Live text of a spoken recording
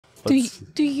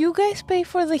Do you guys pay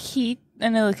for the heat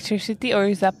and electricity, or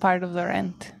is that part of the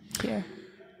rent here?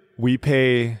 We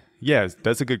pay. Yes,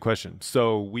 that's a good question.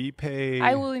 So we pay.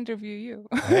 I will interview you.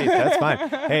 Hey, that's fine.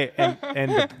 Hey,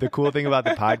 and the cool thing about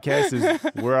the podcast is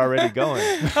we're already going.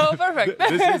 Oh, perfect.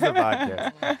 This is the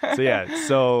podcast. So yeah.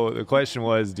 So the question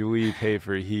was, do we pay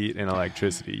for heat and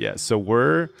electricity? Yes. So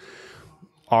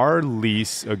our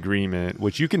lease agreement,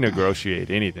 which you can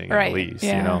negotiate anything in a lease,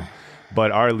 you know.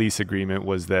 But our lease agreement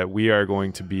was that we are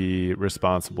going to be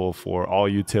responsible for all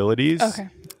utilities. Okay.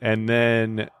 And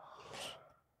then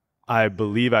I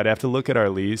believe I'd have to look at our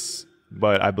lease,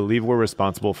 but I believe we're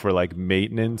responsible for like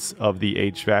maintenance of the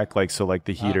HVAC, like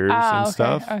the heaters and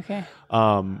stuff. Okay.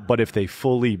 But if they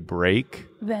fully break,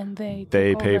 then they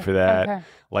pay for that. Okay.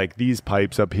 Like these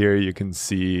pipes up here, you can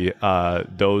see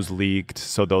those leaked,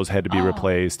 so those had to be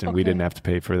replaced, and we didn't have to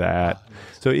pay for that.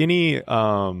 So any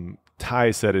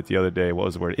Ty said it the other day. What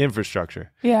was the word?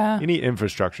 Infrastructure. Yeah. Any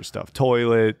infrastructure stuff,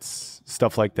 toilets,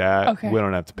 stuff like that. Okay. We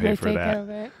don't have to pay for that. Care of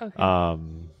it.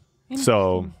 Okay.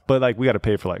 So, but like we got to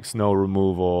pay for like snow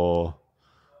removal.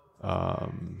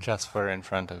 Just for in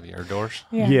front of your doors.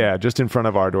 Yeah, just in front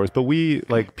of our doors. But we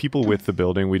like people with the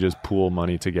building. We just pool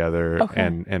money together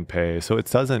and pay. So it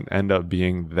doesn't end up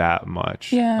being that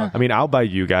much. Yeah. I mean, out by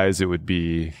you guys, it would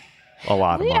be a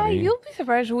lot of money. Yeah, you'll be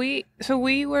surprised.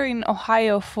 We were in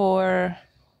Ohio for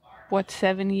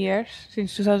 7 years,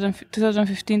 since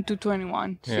 2015 to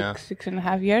 21,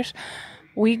 6.5 years.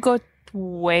 We got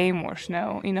way more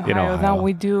snow in Ohio than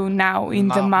we do now in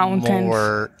the mountains.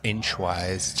 More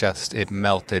inch-wise, just it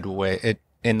melted way.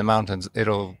 In the mountains,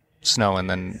 it'll snow and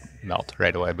then melt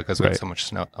right away because we have so much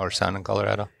snow or sun in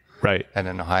Colorado. Right. And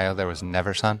in Ohio, there was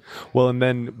never sun. Well, and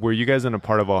then were you guys in a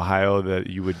part of Ohio that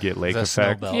you would get lake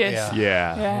effect? Yes.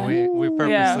 Yeah. We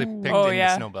purposely picked in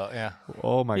the snow belt. Yeah.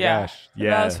 Oh my gosh. Yeah.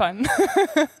 That was fun.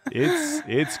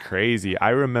 It's crazy. I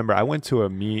remember I went to a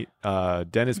meet.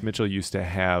 Dennis Mitchell used to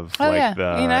have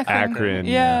the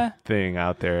Akron thing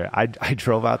out there. I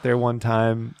drove out there one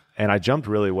time and I jumped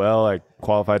really well. I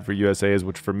qualified for USA's,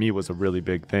 which for me was a really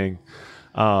big thing.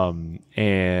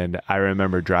 And I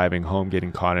remember driving home,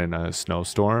 getting caught in a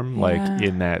snowstorm, like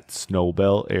in that snow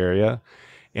belt area.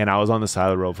 And I was on the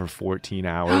side of the road for 14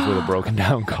 hours with a broken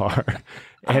down car.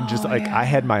 And I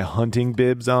had my hunting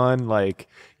bibs on, like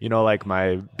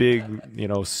my big,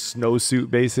 snowsuit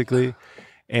basically.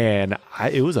 And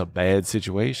it was a bad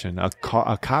situation. A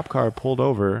cop car pulled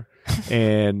over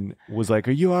and was like,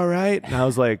 "Are you all right?" And I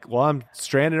was like, "Well, I'm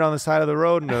stranded on the side of the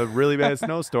road in a really bad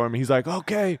snowstorm." And he's like,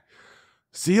 "Okay.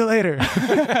 See you later."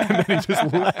 And then he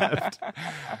just left.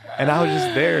 And I was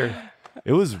just there.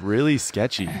 It was really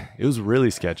sketchy.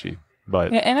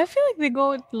 But and I feel like they go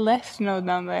with less snow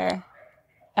down there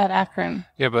at Akron.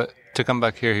 Yeah, but to come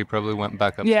back here, he probably went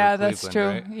back up to Cleveland, that's true.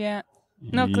 Right? Yeah.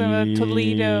 No,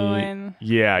 Toledo and...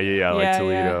 Yeah, like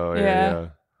Toledo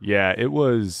area. Yeah, it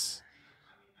was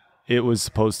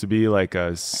supposed to be like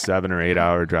a 7 or 8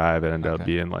 hour drive. It ended up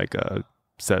being like a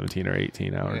 17 or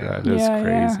 18 hour drive. It was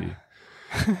crazy.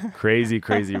 Yeah.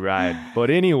 Crazy ride. But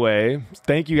anyway,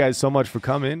 thank you guys so much for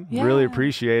coming. Really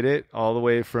appreciate it. All the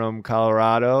way from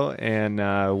Colorado. And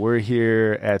we're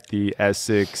here at the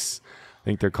Essex, I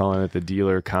think they're calling it the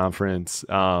dealer conference.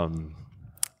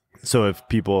 So if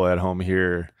people at home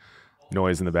hear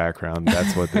noise in the background,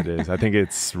 that's what it is. I think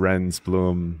it's Renz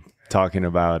Bloom talking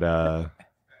about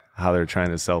how they're trying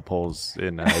to sell poles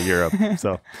in Europe.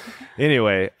 So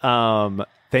anyway,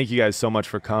 thank you guys so much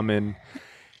for coming.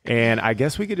 And I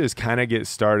guess we could just kind of get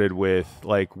started with,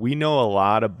 like, we know a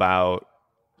lot about,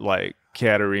 like,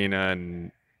 Katerina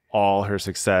and all her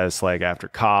success, like, after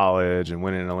college and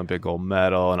winning an Olympic gold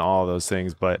medal and all those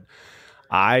things. But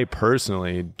I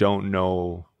personally don't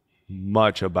know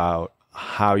much about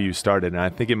how you started. And I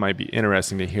think it might be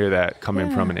interesting to hear that coming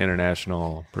from an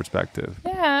international perspective.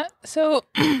 Yeah. So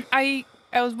I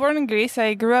was born in Greece.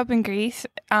 I grew up in Greece.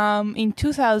 In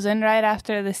 2000, right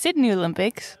after the Sydney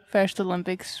Olympics, first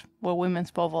Olympics where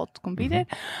women's pole vault competed,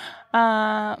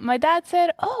 my dad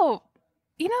said, I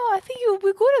think you'll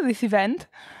be good at this event.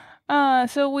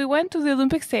 So we went to the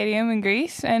Olympic Stadium in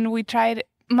Greece and we tried,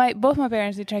 both my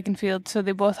parents did track and field, so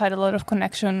they both had a lot of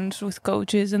connections with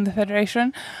coaches in the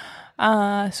federation.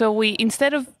 So we,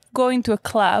 instead of going to a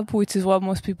club, which is what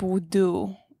most people would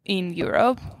do in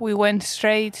Europe, we went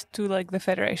straight to like the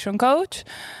federation coach.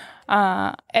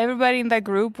 Everybody in that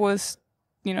group was,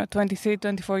 23,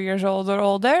 24 years old or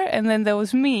older. And then there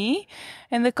was me.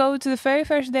 And the coach, the very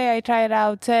first day I tried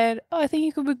out, said, I think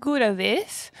you could be good at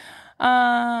this.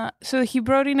 So he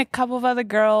brought in a couple of other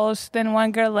girls, then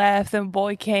one girl left, then a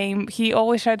boy came. He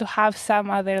always tried to have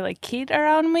some other like kid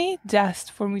around me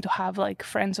just for me to have like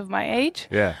friends of my age.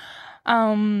 Yeah.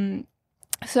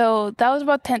 So that was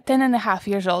about 10 and a half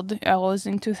years old. I was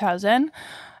in 2000.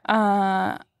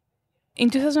 In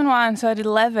 2001, so at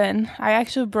 11, I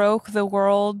actually broke the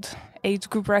world age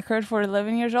group record for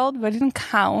 11 years old, but it didn't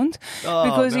count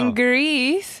because in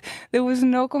Greece, there was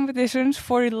no competitions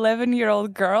for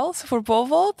 11-year-old girls for pole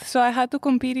vault. So I had to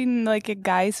compete in like a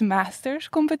guys masters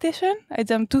competition. I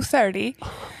jumped 230.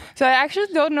 So I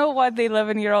actually don't know what the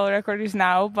 11-year-old record is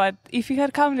now, but if you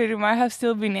had counted, it might have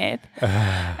still been it.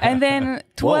 And then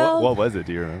 12... What was it?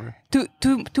 Do you remember?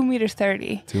 2 meters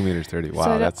 30. 2 meters 30. Wow,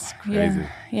 So that's crazy.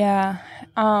 Yeah.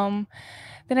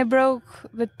 Then I broke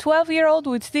the 12-year-old,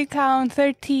 which did count,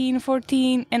 13,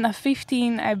 14, and at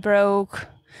 15, I broke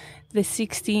the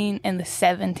 16 and the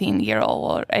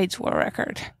 17-year-old age world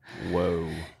record. Whoa.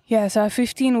 Yeah, so at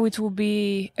 15, which will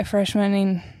be a freshman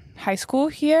in high school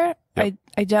here, Yep.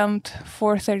 I jumped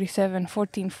 437,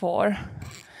 14.4.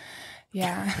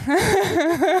 Yeah.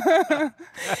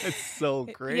 That's so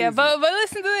crazy. Yeah, but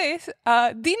listen to this.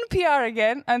 Didn't PR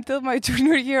again until my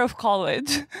junior year of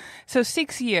college. So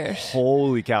 6 years.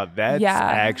 Holy cow. That's Yeah.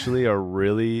 actually a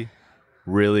really,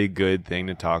 really good thing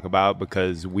to talk about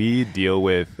because we deal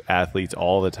with athletes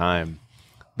all the time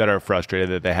that are frustrated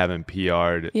that they haven't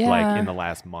PR'd like in the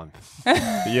last month.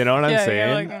 You know what I'm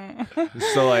saying?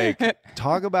 So like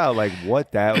talk about like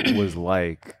what that was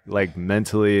like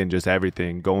mentally and just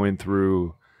everything going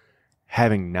through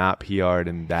having not PR'd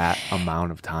in that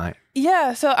amount of time.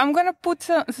 Yeah, so I'm going to put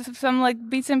some like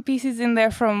bits and pieces in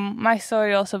there from my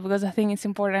story also because I think it's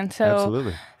important. So,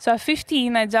 Absolutely. So at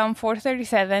 15, I jumped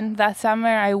 437. That summer,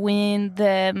 I win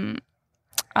the...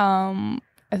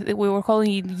 we were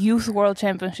calling it Youth World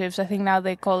Championships. I think now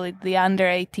they call it the Under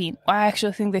 18. I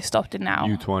actually think they stopped it now.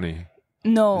 U20.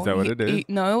 No. Is that what it is?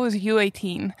 No, it was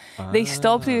U18. They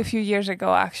stopped it a few years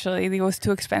ago, actually. It was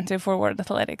too expensive for World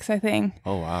Athletics, I think.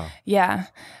 Oh, wow. Yeah.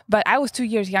 But I was 2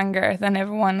 years younger than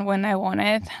everyone when I won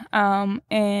it.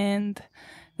 And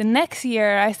the next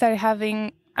year, I started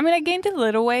having... I gained a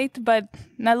little weight, but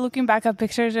not looking back at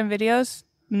pictures and videos...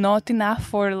 not enough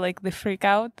for like the freak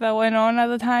out that went on at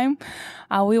the time.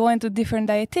 We went to different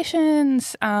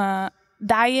dietitians,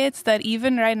 diets that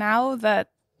even right now that,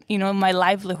 my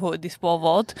livelihood is pole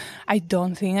vault, I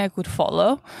don't think I could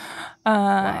follow.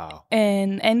 Wow.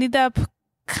 And ended up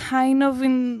kind of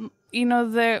in,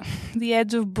 the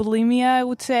edge of bulimia, I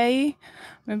would say.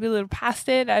 Maybe a little past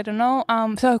it, I don't know.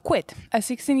 So I quit. At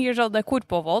 16 years old, I quit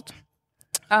pole vault.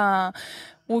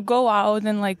 Would go out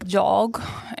and like jog,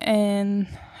 and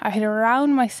I had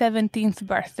around my 17th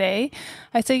birthday.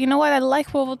 I said, you know what? I like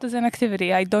pole vault as an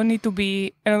activity. I don't need to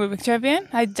be an Olympic champion.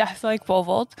 I just like pole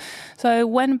vault. So I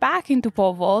went back into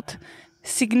pole vault,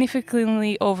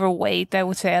 significantly overweight, I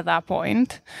would say at that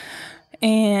point.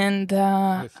 And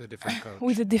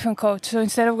with a different coach. So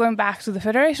instead of going back to the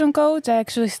federation coach, I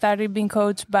actually started being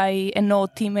coached by an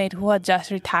old teammate who had just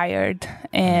retired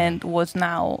and was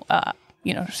now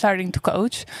starting to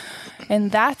coach.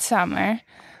 And that summer,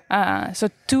 so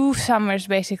 2 summers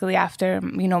basically after,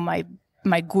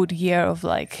 my good year of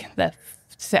like the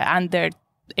under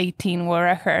 18 world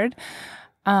record,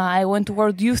 I went to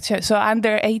World Youth, so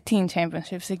under 18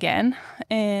 championships again,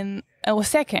 and I was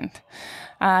second.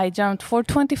 I jumped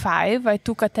 425. I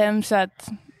took attempts at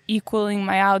equaling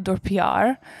my outdoor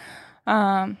PR.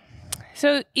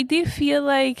 So it did feel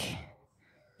like,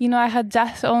 I had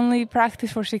just only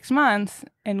practiced for 6 months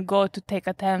and go to take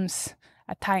attempts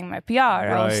at tying my PR. Right.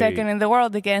 I was second in the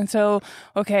world again. So,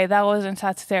 okay, that wasn't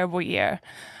such a terrible year.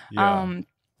 Yeah.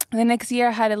 The next year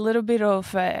I had a little bit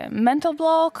of a mental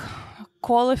block,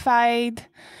 qualified.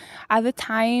 At the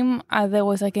time, there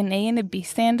was like an A and a B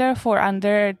standard for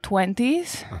under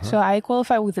 20s. Uh-huh. So I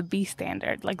qualified with the B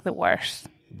standard, like the worst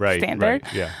standard.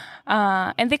 Right, yeah.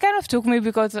 And they kind of took me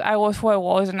because I was who I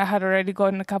was and I had already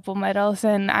gotten a couple medals,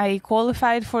 and I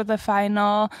qualified for the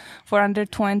final for under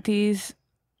 20s,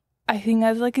 I think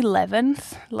as like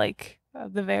 11th, like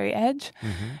at the very edge.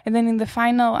 Mm-hmm. And then in the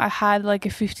final, I had like a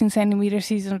 15 centimeter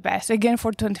season best, again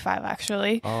for 25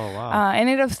 actually. Oh, wow.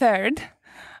 Ended up third.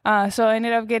 So I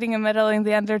ended up getting a medal in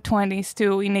the under 20s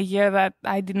too in a year that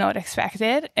I did not expect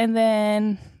it. And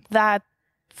then that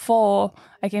fall,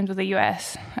 I came to the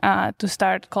U.S. To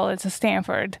start college at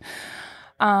Stanford.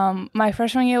 My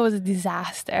freshman year was a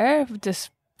disaster.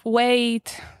 Just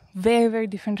weight, very, very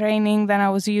different training than I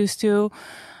was used to.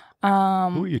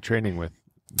 Who were you training with?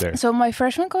 there? So my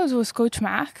freshman coach was Coach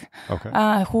Mac,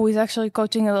 who is actually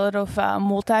coaching a lot of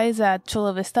multis at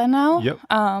Chula Vista now. Yep.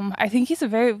 I think he's a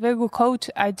very, very good coach.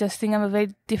 I just think I'm a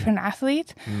very different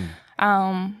athlete.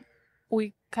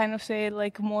 We kind of say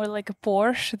like more like a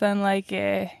Porsche than like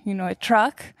a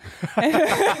truck,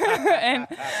 and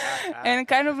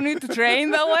kind of need to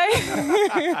train that way.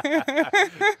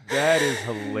 That is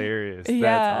hilarious.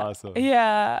 That's awesome.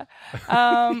 Yeah.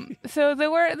 So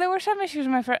there were some issues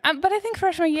my first, but I think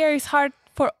freshman year is hard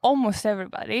for almost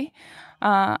everybody.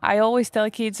 I always tell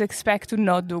kids expect to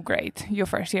not do great your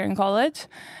first year in college.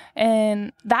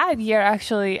 And that year,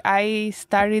 actually, I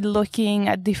started looking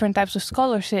at different types of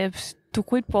scholarships to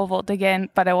quit pole vault again,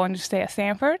 but I wanted to stay at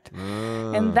Stanford.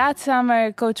 And that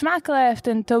summer, Coach Mack left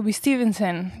and Toby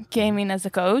Stevenson came in as a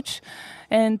coach.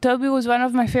 And Toby was one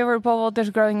of my favorite pole vaulters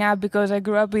growing up because I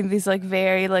grew up in this like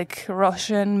very like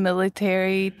Russian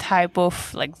military type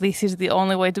of like, this is the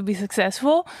only way to be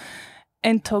successful.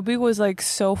 And Toby was like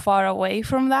so far away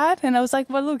from that. And I was like,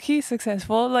 well, look, he's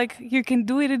successful. Like you can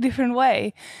do it a different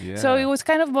way. Yeah. So it was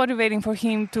kind of motivating for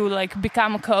him to like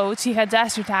become a coach. He had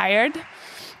just retired.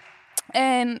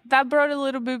 And that brought a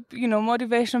little bit,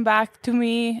 motivation back to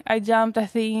me. I jumped, I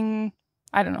think,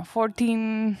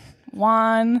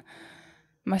 14-1.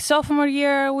 My sophomore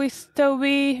year with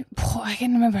Toby. I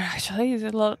can't remember, actually. It's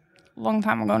a long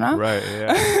time ago now. Right,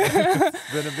 yeah.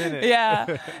 It's been a minute.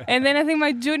 Yeah. And then I think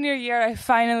my junior year, I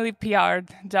finally PR'd,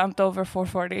 jumped over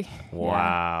 440.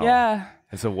 Wow. Yeah.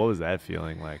 And so what was that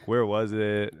feeling like? Where was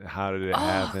it? How did it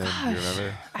happen? Gosh. Do you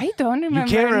remember? I don't remember.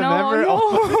 You can't remember? No,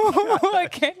 Oh I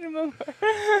can't remember.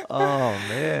 Oh,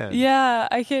 man. Yeah,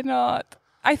 I cannot.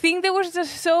 I think there was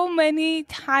just so many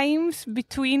times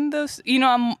between those,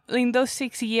 in those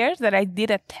 6 years that I did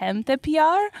attempt a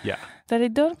PR. Yeah. That I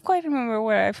don't quite remember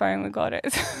where I finally got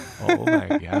it. Oh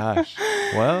my gosh.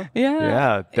 Well,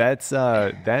 yeah, that's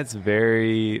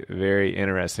very, very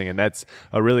interesting. And that's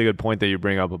a really good point that you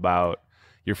bring up about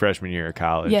your freshman year of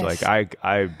college. Yes. Like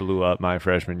I blew up my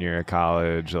freshman year of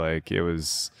college. Like it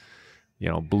was,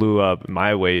 blew up,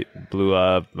 my weight blew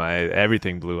up,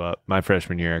 everything blew up my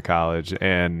freshman year of college.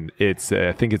 And I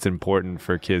think it's important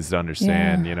for kids to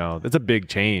understand, that's a big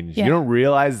change. Yeah. You don't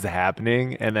realize it's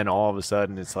happening. And then all of a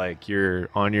sudden it's like you're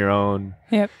on your own.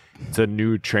 Yep. It's a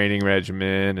new training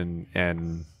regimen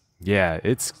and yeah,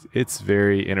 it's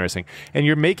very interesting. And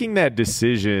you're making that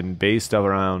decision based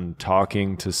around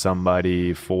talking to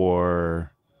somebody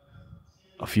for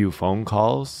a few phone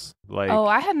calls.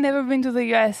 I had never been to the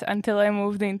U.S. until I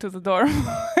moved into the dorm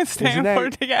at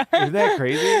Stanford. Isn't that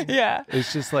crazy? Yeah.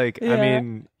 It's just like,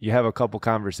 you have a couple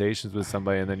conversations with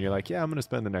somebody and then you're like, yeah, I'm going to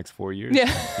spend the next 4 years,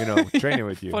 training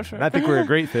with you. For sure. And I think we're a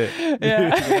great fit.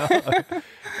 Yeah.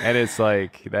 And it's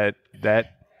like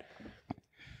that,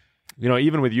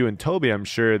 even with you and Toby, I'm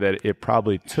sure that it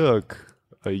probably took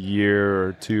a year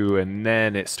or two and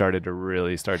then it started to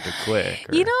really start to click.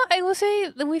 I will say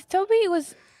with Toby, it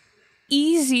was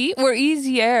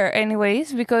easier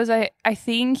anyways, because I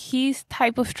think his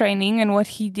type of training and what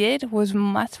he did was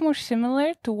much more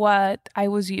similar to what I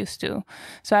was used to.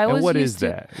 So What is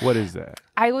that?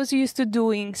 I was used to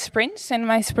doing sprints, and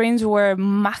my sprints were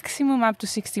maximum up to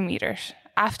 60 meters.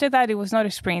 After that, it was not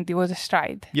a sprint, it was a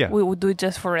stride. Yeah. We would do it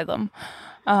just for rhythm.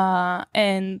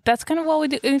 And that's kind of what we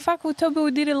did. In fact, with Toby,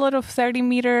 we did a lot of 30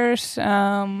 meters,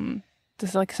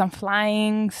 just like some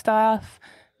flying stuff,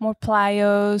 more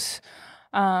plyos.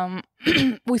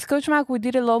 With Coach Mac, we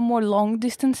did a lot more long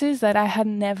distances that I had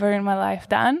never in my life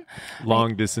done.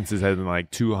 Long distances as in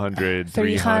like 200, 300,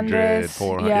 300,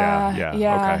 400. Yeah.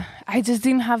 Okay. I just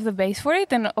didn't have the base for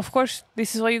it. And of course,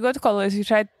 this is why you go to college. You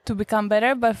try to become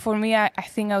better. But for me, I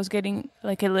think I was getting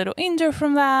like a little injured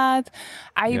from that.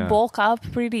 I bulk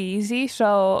up pretty easy.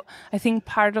 So I think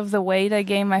part of the weight I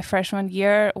gained my freshman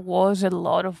year was a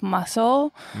lot of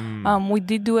muscle. We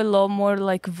did do a lot more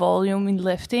like volume in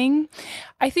lifting.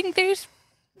 I think there's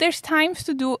times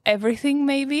to do everything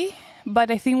maybe,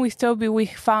 but I think with Toby we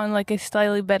found like a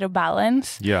slightly better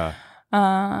balance. Yeah.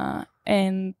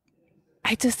 And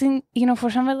I just think, for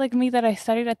somebody like me that I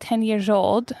started at 10 years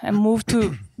old and moved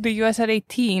to the US at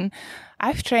 18,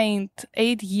 I've trained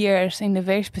 8 years in a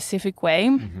very specific way.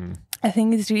 Mm-hmm. I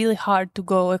think it's really hard to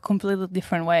go a completely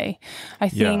different way. I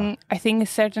think a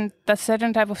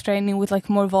certain type of training with like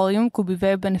more volume could be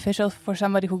very beneficial for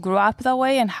somebody who grew up that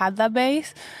way and had that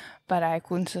base, but I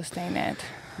couldn't sustain it.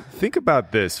 Think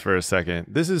about this for a second.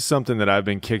 This is something that I've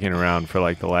been kicking around for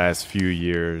like the last few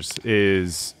years,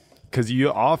 is because you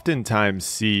oftentimes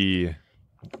see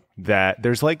that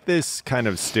there's like this kind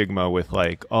of stigma with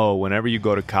like, oh, whenever you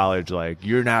go to college, like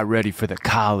you're not ready for the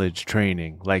college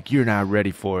training, like you're not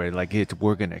ready for it, like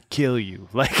we're gonna kill you,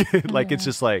 like like it's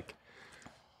just like,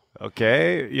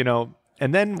 okay, you know.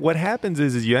 And then what happens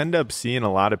is you end up seeing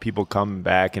a lot of people come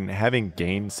back and having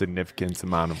gained significant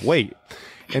amount of weight,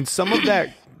 and some of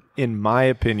that, in my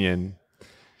opinion,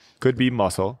 could be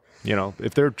muscle. You know,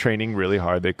 if they're training really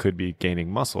hard, they could be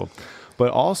gaining muscle.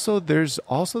 But also, there's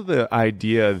also the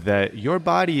idea that your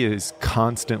body is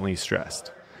constantly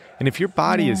stressed. And if your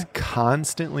body is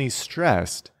constantly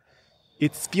stressed,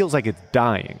 it feels like it's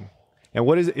dying. And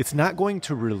what is it? It's not going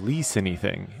to release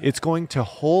anything. It's going to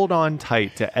hold on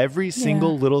tight to every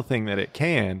single little thing that it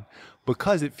can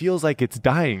because it feels like it's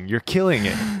dying. You're killing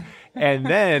it. And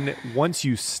then once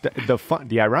you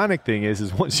the ironic thing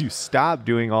is once you stop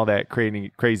doing all that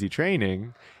crazy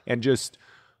training and just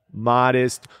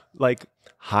modest, like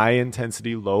high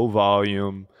intensity, low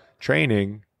volume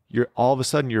training, you're all of a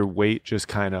sudden your weight just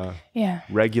kind of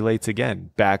regulates again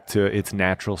back to its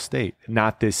natural state,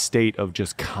 not this state of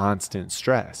just constant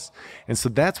stress. And so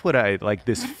that's what I like,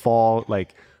 this fall,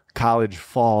 like college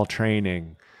fall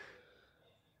training.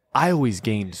 I always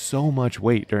gained so much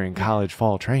weight during college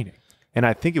fall training. And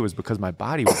I think it was because my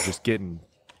body was just getting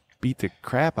beat the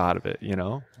crap out of it, you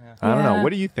know? Yeah. I don't know.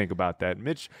 What do you think about that?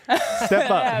 Mitch, step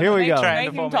up. Here we go.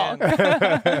 Make him talk.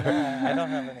 I don't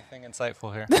have anything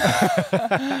insightful here.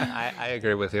 I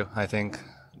agree with you. I think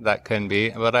that can be.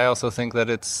 But I also think that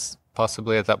it's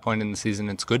possibly at that point in the season,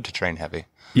 it's good to train heavy.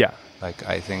 Yeah. Like,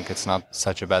 I think it's not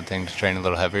such a bad thing to train a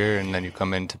little heavier, and then you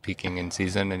come into peaking in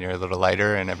season and you're a little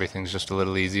lighter and everything's just a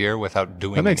little easier without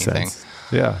doing anything. That makes sense.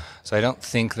 Yeah. So I don't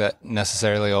think that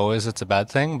necessarily always it's a bad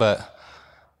thing, but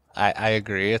I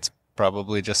agree. It's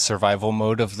probably just survival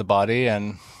mode of the body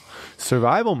and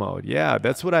survival mode. Yeah.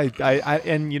 That's what I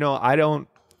and you know,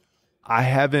 I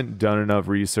haven't done enough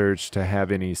research to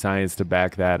have any science to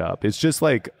back that up. It's just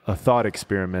like a thought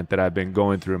experiment that I've been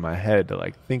going through in my head to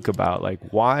like think about, like,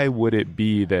 why would it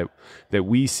be that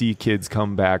we see kids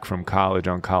come back from college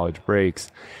on college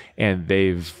breaks and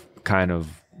they've kind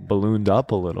of ballooned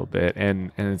up a little bit.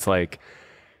 And it's like,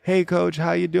 hey coach,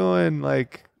 how you doing?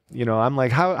 Like, you know, I'm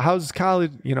like, how's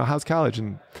college? You know, how's college?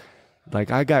 And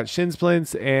like, I got shin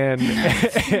splints and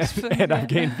I've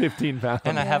gained 15 pounds.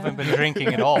 And I haven't been drinking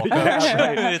at all.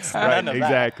 It's none of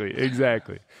that.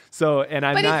 Exactly. So, and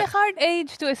I'm but not. It's a hard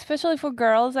age too, especially for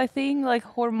girls. I think like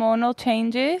hormonal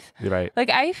changes. Right. Like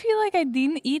I feel like I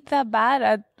didn't eat that bad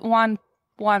at one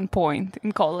point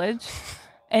in college,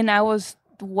 and I was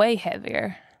way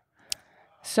heavier.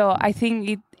 So I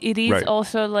think it is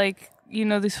also like, you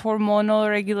know, this hormonal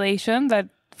regulation that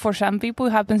for some people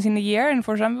it happens in a year and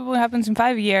for some people it happens in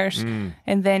 5 years.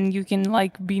 And then you can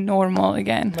like be normal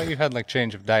again. But you had like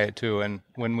change of diet too. And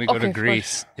when we go to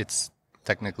Greece, it's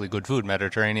technically good food,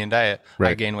 Mediterranean diet.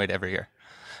 I gain weight every year.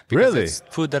 Because it's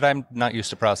food that I'm not used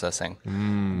to processing.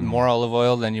 More olive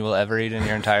oil than you will ever eat in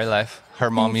your entire life.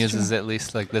 Her mom uses at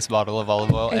least like this bottle of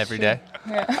olive oil every day.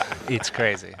 Yeah. It's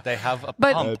crazy. They have a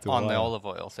pump on the olive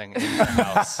oil thing in their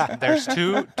house. There's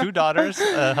two daughters,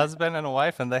 a husband and a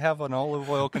wife, and they have an olive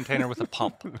oil container with a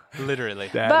pump. Literally.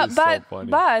 That is so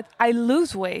funny. But I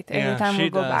lose weight every time we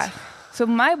go back. So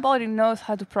my body knows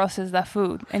how to process that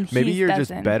food, and maybe you're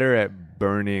doesn't. Just better at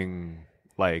burning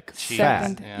like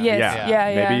fat.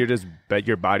 Maybe you're just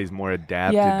your body's more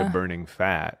adapted to burning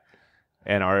fat.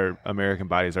 And our American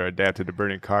bodies are adapted to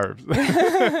burning carbs.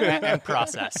 and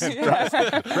processed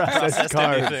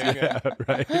carbs. Yeah,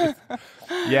 right.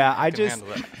 Yeah,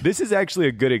 this is actually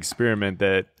a good experiment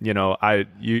that, you know,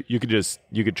 you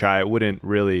could try. It wouldn't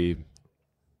really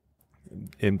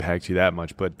impact you that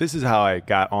much, but this is how I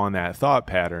got on that thought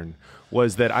pattern,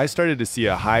 was that I started to see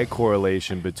a high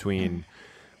correlation between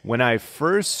when I would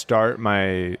first start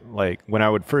my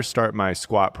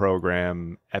squat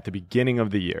program at the beginning of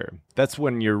the year. That's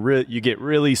when you get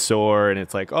really sore and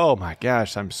it's like, oh my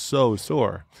gosh, I'm so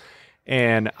sore.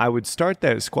 And I would start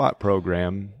that squat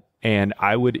program and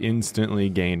I would instantly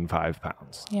gain 5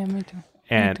 pounds. Yeah, me too.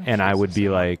 And I would be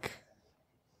like,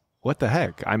 what the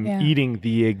heck? I'm eating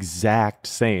the exact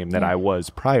same that I was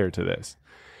prior to this.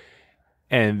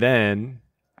 And then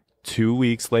 2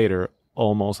 weeks later,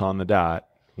 almost on the dot,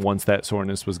 once that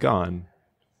soreness was gone,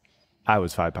 I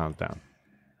was 5 pounds down.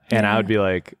 And I would be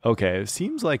like, okay, it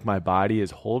seems like my body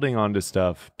is holding on to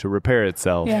stuff to repair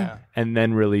itself and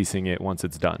then releasing it once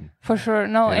it's done. For sure.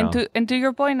 No, and to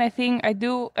your point, I think I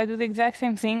do the exact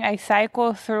same thing. I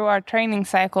cycle through our training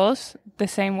cycles the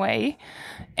same way.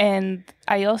 And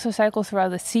I also cycle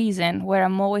throughout the season where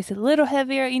I'm always a little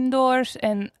heavier indoors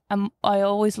and I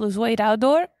always lose weight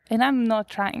outdoor. and I'm not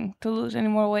trying to lose any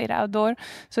more weight outdoor.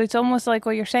 So it's almost like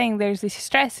what you're saying. There's this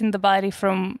stress in the body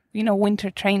from, winter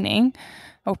training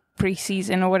or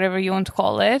pre-season or whatever you want to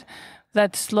call it,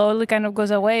 that slowly kind of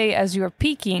goes away as you're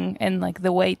peaking, and like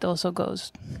the weight also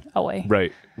goes away.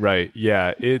 Right.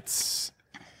 Yeah, it's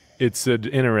an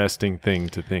interesting thing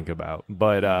to think about.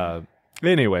 But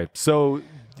anyway, so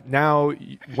now,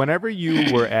 whenever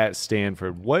you were at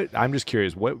Stanford, I'm just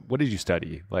curious, what did you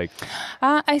study? Like,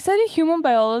 I studied human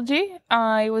biology.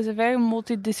 It was a very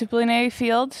multidisciplinary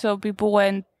field, so people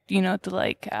went, to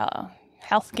like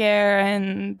healthcare,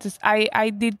 and I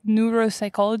did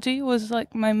neuropsychology was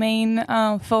like my main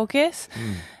focus.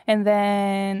 And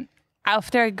then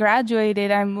after I graduated,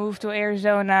 I moved to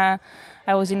Arizona.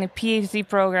 I was in a PhD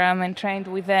program and trained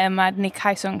with them at Nick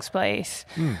Heisong's place.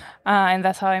 And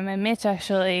that's how I met Mitch,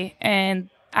 actually. And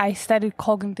I studied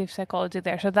cognitive psychology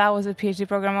there. So that was the PhD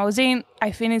program I was in.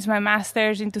 I finished my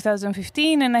master's in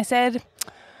 2015, and I said,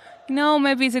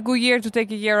 maybe it's a good year to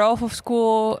take a year off of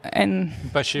school.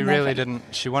 But she really didn't.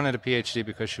 She wanted a PhD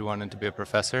because she wanted to be a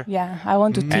professor. Yeah, I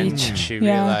want to teach. And she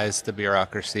realized the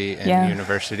bureaucracy in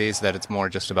universities, that it's more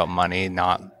just about money,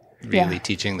 not really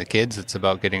teaching the kids. It's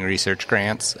about getting research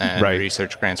grants, and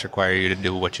research grants require you to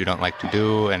do what you don't like to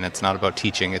do, and it's not about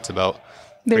teaching, it's about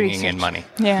bringing in money.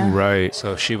 Right.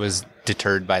 So she was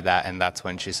deterred by that, and that's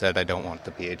when she said, I don't want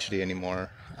the PhD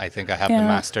anymore. I think I have the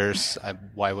master's.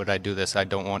 Why would I do this? I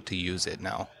don't want to use it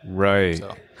now. Right.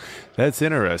 So. That's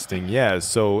interesting. Yeah.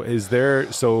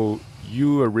 So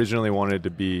you originally wanted to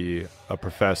be a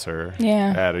professor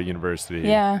at a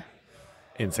university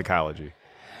in psychology.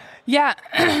 Yeah,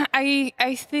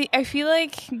 I feel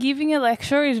like giving a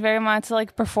lecture is very much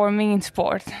like performing in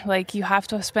sport. Like, you have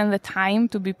to spend the time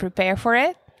to be prepared for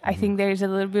it. I think there is a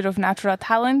little bit of natural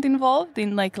talent involved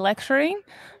in like lecturing,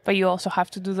 but you also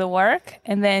have to do the work,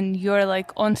 and then you're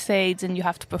like on stage and you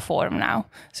have to perform now.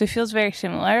 So it feels very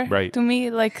similar to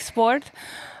me, like sport.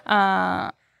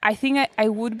 I think I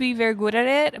would be very good at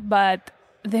it, but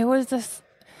there was this,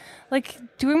 like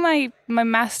during my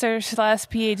master's /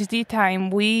 PhD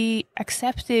time, we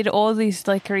accepted all these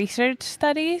like research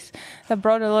studies that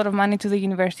brought a lot of money to the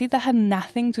university that had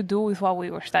nothing to do with what we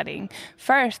were studying.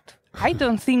 First, I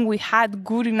don't think we had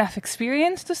good enough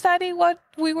experience to study what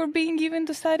we were being given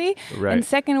to study. Right. And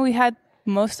second,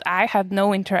 I had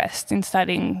no interest in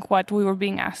studying what we were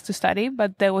being asked to study,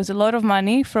 but there was a lot of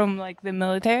money from like the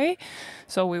military.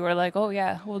 So we were like, oh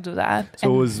yeah, we'll do that. So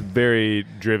it was very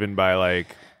driven by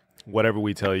like, whatever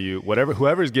we tell you,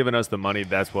 whoever's giving us the money,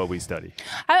 that's what we study.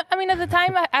 I mean, at the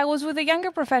time, I was with a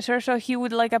younger professor, so he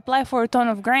would like apply for a ton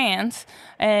of grants,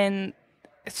 and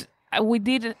we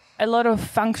did a lot of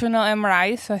functional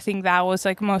MRIs. So I think that was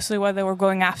like mostly what they were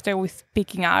going after with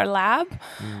picking our lab.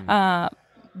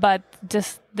 But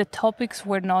just the topics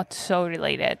were not so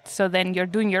related. So then you're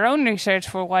doing your own research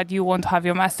for what you want to have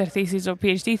your master thesis or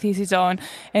PhD thesis on,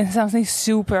 and something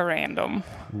super random.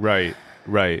 Right.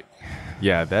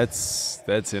 Yeah, that's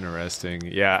interesting.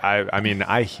 Yeah, I mean,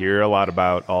 I hear a lot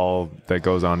about all that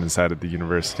goes on inside of the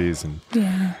universities, and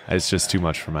it's just too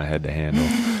much for my head to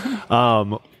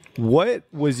handle. What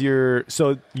was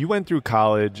so you went through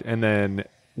college, and then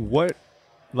what,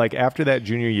 like after that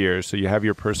junior year, so you have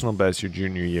your personal best your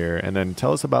junior year, and then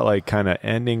tell us about like kind of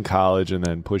ending college and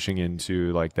then pushing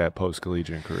into like that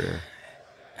post-collegiate career.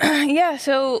 Yeah,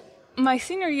 so my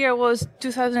senior year was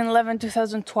 2011,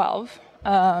 2012.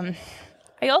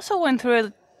 I also went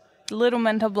through a little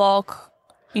mental block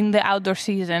in the outdoor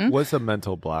season. What's a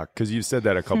mental block? Because you said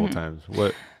that a couple times.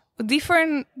 What?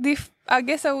 I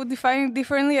guess I would define it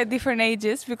differently at different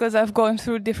ages because I've gone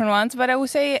through different ones. But I would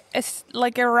say it's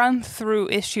like a run-through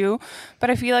issue. But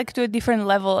I feel like to a different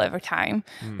level every time.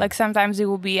 Like sometimes it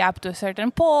will be up to a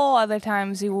certain pole. Other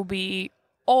times it will be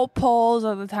all poles.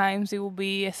 Other times it will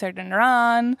be a certain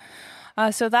run.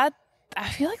 So that, I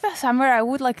feel like that summer I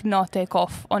would like not take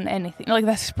off on anything, like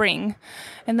that spring.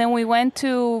 And then we went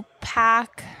to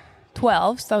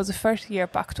Pac-12. So that was the first year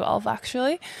Pac-12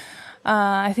 actually.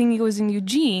 I think it was in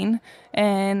Eugene,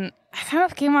 and I kind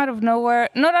of came out of nowhere.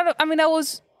 I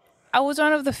was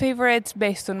one of the favorites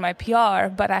based on my PR,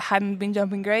 but I hadn't been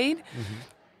jumping grade.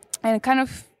 And it kind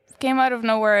of came out of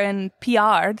nowhere and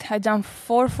PR'd. I jumped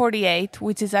 4:48,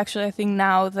 which is actually, I think,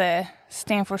 now the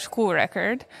Stanford school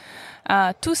record.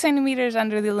 2 centimeters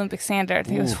under the Olympic standard.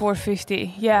 It was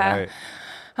 4:50. Yeah.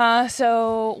 Right.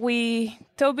 So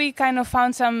Toby kind of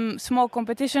found some small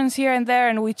competitions here and there,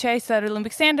 and we chased that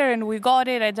Olympic standard, and we got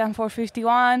it. I jumped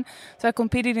 4:51, so I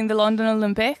competed in the London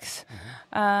Olympics.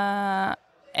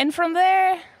 And from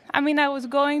there, I mean, I was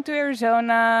going to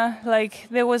Arizona. Like,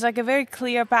 there was like a very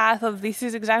clear path of this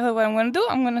is exactly what I'm going to do.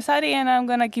 I'm going to study and I'm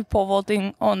going to keep pole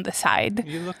vaulting on the side.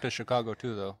 You looked at Chicago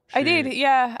too, though. I did,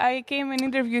 yeah. I came and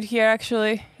interviewed here,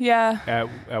 actually. Yeah.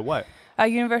 At what?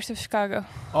 University of Chicago.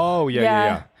 Oh,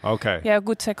 yeah. Okay. Yeah,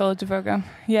 good psychology program.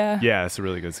 Yeah. Yeah, it's a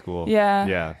really good school. Yeah.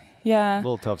 Yeah. Yeah. A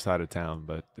little tough side of town,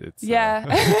 but it's... Yeah.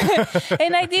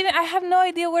 And I have no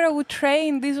idea where I would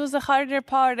train. This was the harder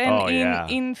part.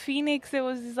 And in Phoenix, there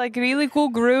was this like really cool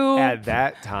group. At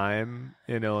that time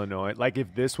in Illinois, like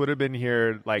if this would have been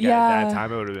here, like at that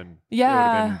time, it would have been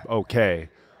okay.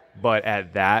 But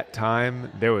at that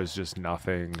time, there was just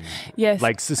nothing. Yes.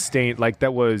 Like sustained, like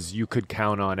that was, you could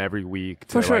count on every week.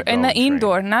 For sure. Like, and the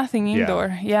indoor, train. Nothing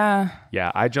indoor. Yeah.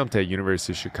 Yeah. I jumped at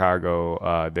University of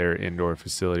Chicago, their indoor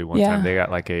facility one time. They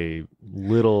got like a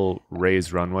little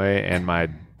raised runway and my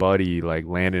buddy like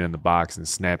landed in the box and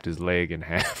snapped his leg in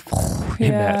half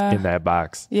in that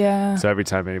box. Yeah. So every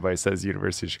time anybody says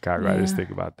University of Chicago, I just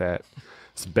think about that.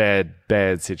 It's a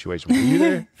bad situation. Were you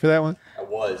there for that one? I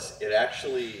was. It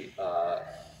actually,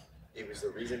 it was the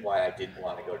reason why I didn't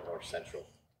want to go to North Central.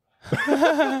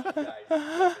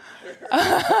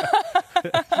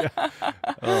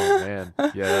 Oh, man.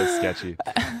 Yeah, that's sketchy.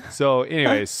 So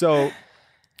anyway,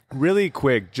 really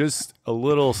quick, just a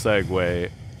little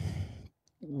segue.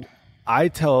 I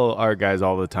tell our guys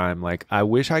all the time, like, I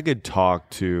wish I could talk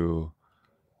to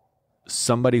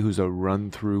somebody who's a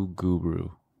run-through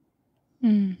guru.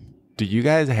 Do you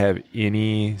guys have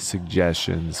any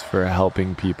suggestions for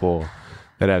helping people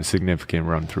that have significant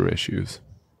run-through issues?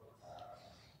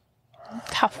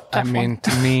 Tough I mean,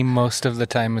 to me, most of the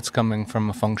time it's coming from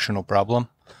a functional problem,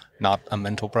 not a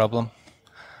mental problem.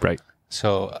 Right.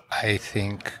 So I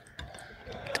think,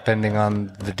 depending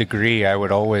on the degree, I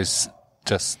would always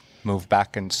just move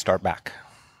back and start back.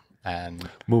 And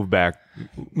move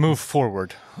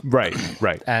forward. Right.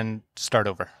 And start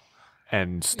over.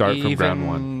 And start from ground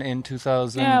one. Even in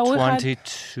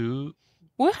 2022.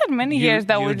 We had many years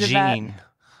that we did that.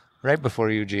 Right before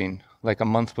Eugene, like a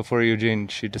month before Eugene,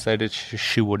 she decided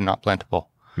she would not plant a pole.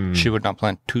 She would not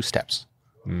plant 2 steps.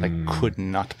 Like, could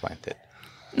not plant it.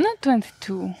 Not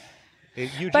 22.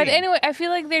 But anyway, I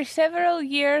feel like there's several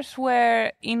years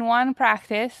where in one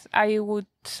practice, I would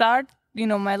start,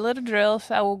 my little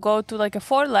drills. I will go to like a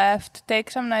 4 left,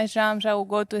 take some nice jumps. I will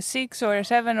go to a 6 or a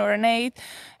 7 or an 8.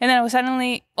 And then I will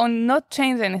suddenly, not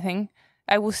change anything,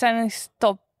 I will suddenly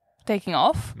stop taking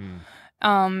off.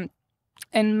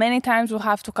 And many times we'll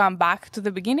have to come back to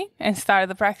the beginning and start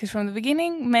the practice from the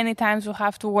beginning. Many times we'll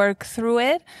have to work through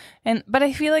it. But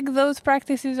I feel like those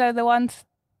practices are the ones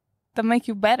that make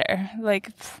you better.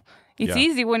 Like, it's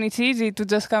easy when it's easy to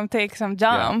just come take some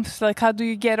jumps. Like, how do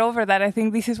you get over that? I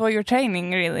think this is what you're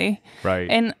training, really. Right.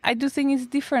 And I do think it's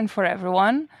different for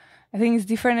everyone. I think it's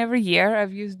different every year.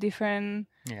 I've used different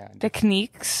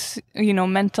techniques,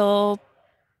 mental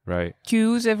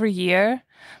cues every year.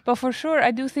 But for sure,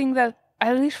 I do think that,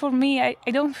 at least for me, I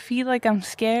don't feel like I'm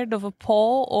scared of a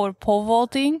pole or pole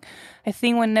vaulting. I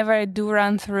think whenever I do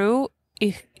run through,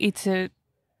 it's a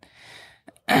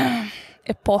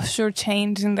posture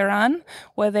change in the run,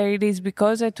 whether it is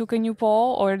because I took a new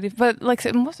pole but like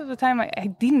most of the time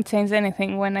I didn't change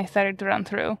anything when I started to run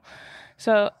through.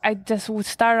 So I just would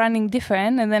start running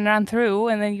different and then run through,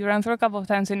 and then you run through a couple of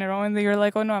times in a row and then you're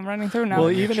like, oh no, I'm running through now. Well,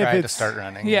 even if it's to start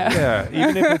running. Yeah,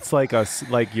 even if it's like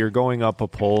you're going up a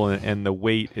pole and the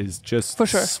weight is just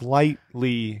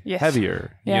slightly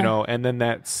heavier, and then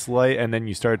and then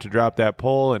you start to drop that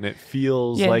pole and it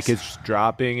feels like it's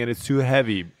dropping and it's too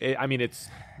heavy. It's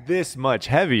this much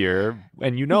heavier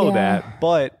and that,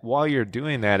 but while you're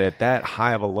doing that at that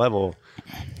high of a level,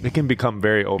 it can become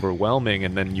very overwhelming,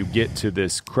 and then you get to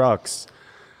this crux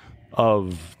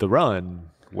of the run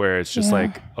where it's just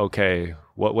like, okay,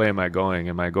 what way am I going?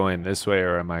 Am I going this way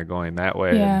or am I going that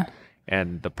way? Yeah.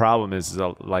 And the problem is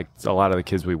like a lot of the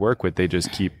kids we work with, they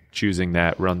just keep choosing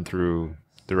that run through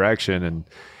direction,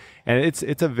 and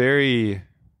it's a very,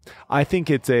 I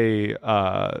think it's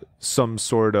a some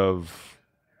sort of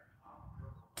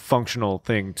functional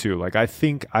thing too. Like I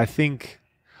think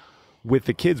with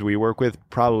the kids we work with,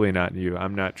 probably not you.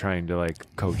 I'm not trying to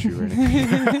like coach you or anything.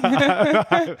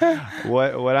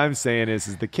 What I'm saying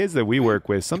is the kids that we work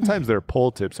with, sometimes their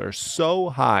pole tips are so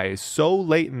high, so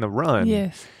late in the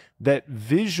run, that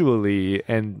visually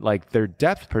and like their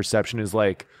depth perception is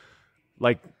like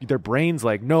their brain's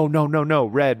like, no,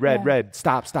 red,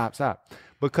 stop.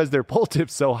 Because their pole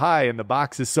tip's so high and the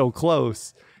box is so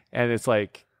close. And it's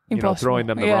like, throwing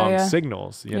them the wrong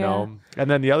signals, you know. And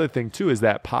then the other thing too is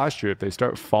that posture. If they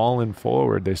start falling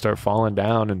forward, they start falling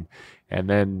down, and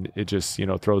then it just,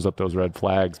 throws up those red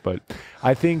flags. But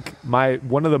I think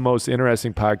one of the most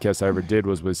interesting podcasts I ever did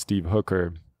was with Steve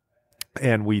Hooker.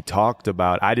 And we talked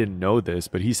about, I didn't know this,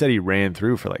 but he said he ran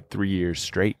through for like 3 years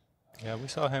straight. Yeah, we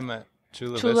saw him at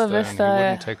Chula Vista, and he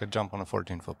wouldn't take a jump on a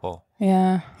 14-foot pole.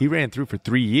 Yeah. He ran through for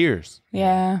 3 years.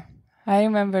 Yeah. I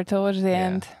remember towards the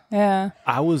end. Yeah.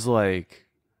 I was like,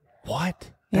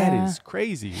 what? That is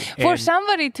crazy. For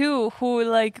somebody too who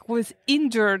was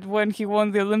injured when he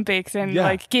won the Olympics and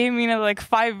came in at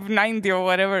 590 or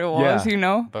whatever it was,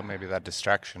 But maybe that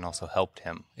distraction also helped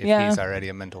him. If he's already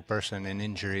a mental person, and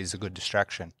injury is a good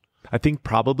distraction. I think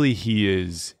probably he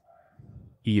is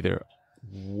either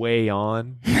way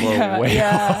on or way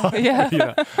off.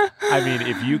 Yeah. I mean,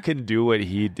 if you can do what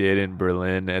he did in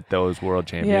Berlin at those World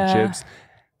Championships,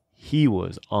 he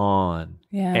was on.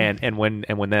 Yeah. And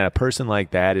when a person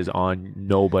like that is on,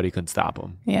 nobody can stop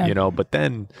him. Yeah. But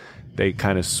then they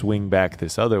kind of swing back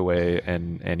this other way,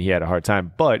 and he had a hard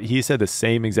time. But he said the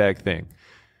same exact thing.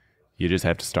 You just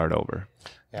have to start over.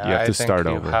 Yeah, you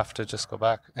have to just go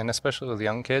back. And especially with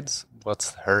young kids,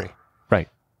 what's the hurry? Right.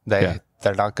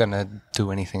 They're not going to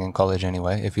do anything in college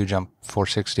anyway. If you jump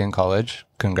 460 in college,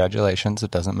 congratulations.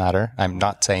 It doesn't matter. I'm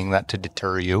not saying that to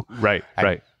deter you. Right.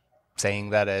 Saying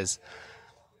that as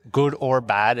good or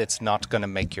bad, it's not going to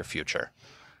make your future.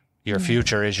 Your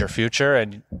future is your future,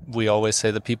 and we always say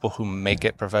the people who make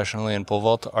it professionally in pole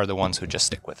vault are the ones who just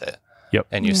stick with it. Yep.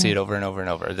 And you see it over and over and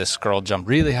over. This girl jumped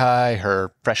really high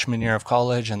her freshman year of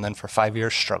college, and then for 5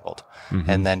 years struggled,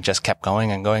 and then just kept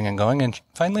going and going and going, and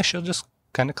finally she'll just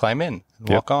kind of climb in and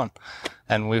walk on.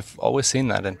 And we've always seen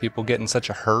that, and people get in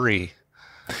such a hurry.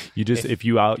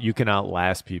 You can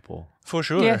outlast people. For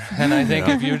sure. Yeah. And I think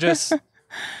if you just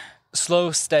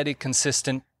slow, steady,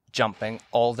 consistent jumping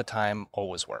all the time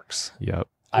always works. Yep.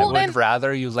 I would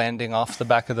rather you landing off the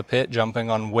back of the pit, jumping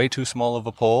on way too small of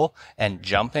a pole, and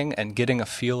jumping and getting a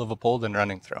feel of a pole than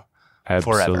running through.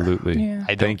 Absolutely. Forever.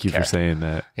 Yeah. Thank you for saying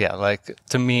that. Yeah,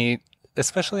 to me,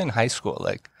 especially in high school,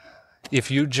 if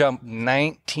you jump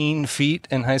 19 feet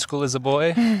in high school as a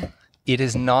boy, it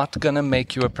is not going to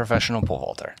make you a professional pole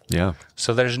vaulter. Yeah.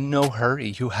 So there's no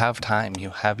hurry. You have time. You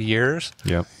have years.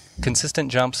 Yep.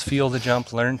 Consistent jumps, feel the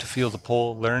jump, learn to feel the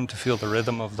pole, learn to feel the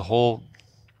rhythm of the whole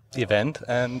event,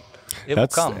 and it will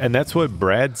come. And that's what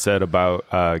Brad said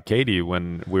about Katie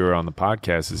when we were on the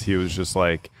podcast, is he was just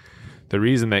like, the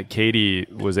reason that Katie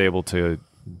was able to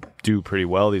do pretty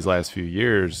well these last few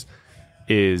years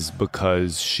is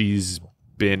because she's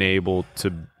been able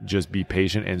to just be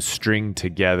patient and string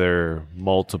together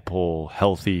multiple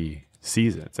healthy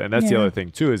seasons. And that's the other thing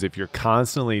too, is if you're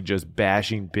constantly just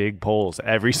bashing big poles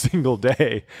every single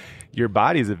day, your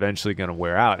body's eventually going to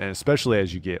wear out. And especially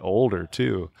as you get older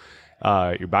too,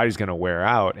 your body's going to wear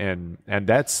out. And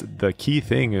that's the key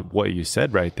thing of what you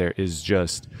said right there, is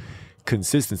just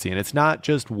consistency. And it's not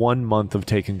just 1 month of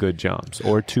taking good jumps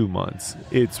or 2 months.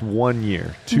 It's 1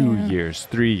 year, 2 years,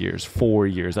 3 years, 4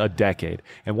 years, a decade.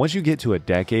 And once you get to a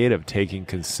decade of taking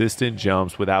consistent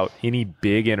jumps without any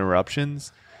big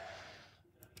interruptions,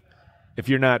 if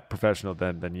you're not professional,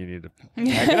 then you need to you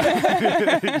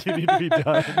need to be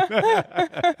done.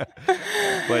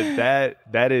 But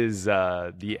that is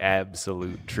the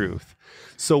absolute truth.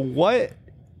 So what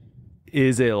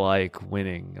is it like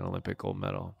winning an Olympic gold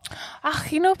medal?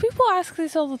 People ask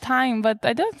this all the time, but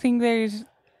I don't think there's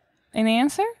an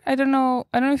answer. I don't know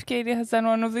if Katie has done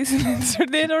one of these and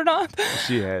answered it or not.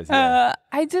 She has. Yeah.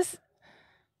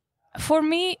 For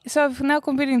me, so I've now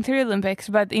competed in 3 Olympics,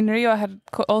 but in Rio I had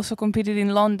also competed in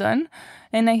London,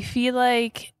 and I feel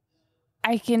like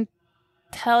I can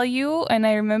tell you, and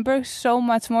I remember so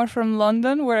much more from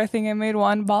London, where I think I made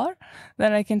 1 bar,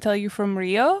 than I can tell you from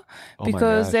Rio,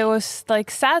 because there was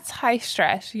such high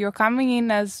stress. You're coming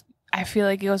in as, I feel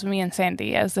like it was me and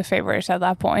Sandy as the favorites at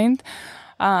that point.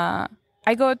 I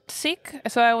got sick,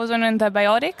 so I was on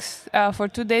antibiotics for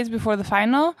 2 days before the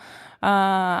final.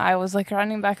 I was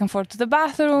running back and forth to the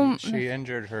bathroom. She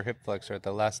injured her hip flexor at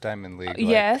the last Diamond League.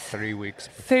 Yes. 3 weeks.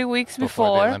 3 weeks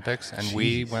before the Olympics, and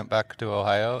we went back to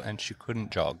Ohio, and she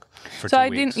couldn't jog for 2 weeks. So I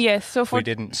didn't. Yes. So we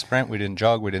didn't sprint, we didn't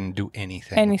jog, we didn't do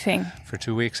anything for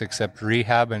 2 weeks except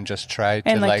rehab and just try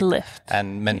to lift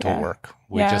and mental work.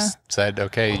 We just said,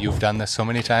 okay, you've done this so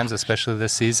many times, especially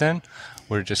this season.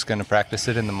 We're just going to practice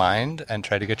it in the mind and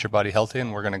try to get your body healthy,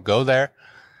 and we're going to go there.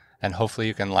 And hopefully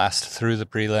you can last through the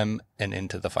prelim and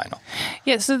into the final.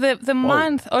 Yeah, so the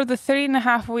month or the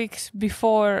 3.5 weeks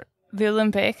before the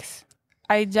Olympics,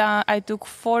 I took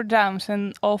 4 jumps,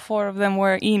 and all 4 of them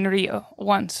were in Rio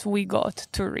once we got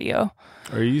to Rio.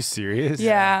 Are you serious?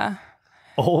 Yeah.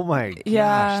 Oh my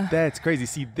gosh, that's crazy.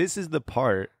 See, this is the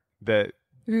part that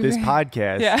this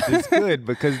podcast is good,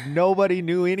 because nobody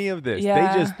knew any of this. They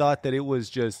just thought that it was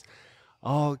just,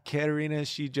 oh, Katerina,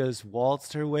 she just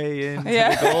waltzed her way into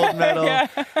the gold medal,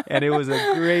 and it was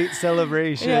a great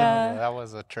celebration. Yeah, that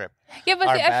was a trip. Yeah, but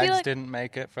our I bags feel like didn't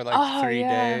make it for like 3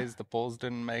 days. The poles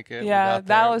didn't make it. Yeah,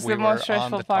 that was the most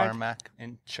stressful on the part. tarmac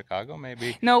in Chicago,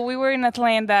 maybe. No, we were in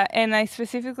Atlanta, and I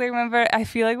specifically remember, I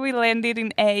feel like we landed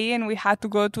in A, and we had to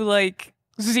go to like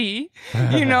Z,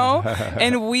 you know,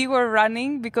 and we were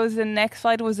running because the next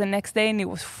flight was the next day, and it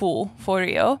was full for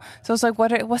Rio. So I was like,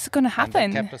 what's going to happen?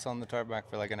 And they kept us on the tarmac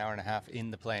for like an hour and a half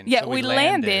in the plane. Yeah, so we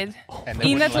landed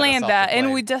in Atlanta,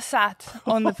 and we just sat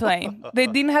on the plane. They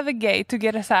didn't have a gate to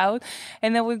get us out,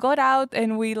 and then we got out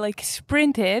and we like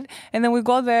sprinted, and then we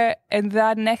got there, and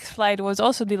that next flight was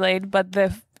also delayed, but they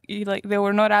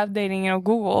were not updating,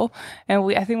 Google, and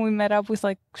I think we met up with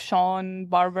like Sean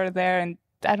Barber there, and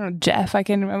I don't know, Jeff, I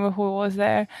can't remember who was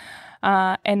there.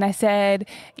 And I said,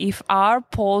 if our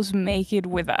poles make it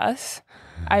with us,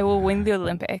 I will win the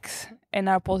Olympics. And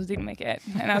our poles didn't make it.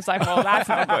 And I was like, well, that's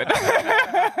not good.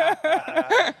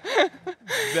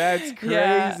 That's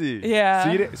crazy.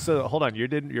 Yeah. So hold on,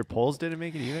 your poles didn't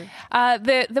make it either?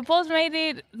 The poles made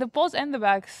it. The poles and the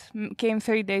bags came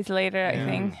 3 days later, I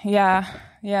think. Yeah.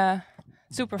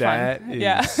 Super fun. That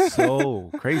is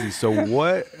so crazy. So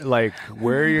where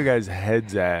are your guys'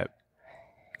 heads at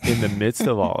in the midst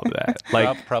of all of that?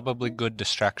 Like, probably good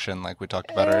distraction, like we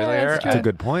talked about earlier. That's a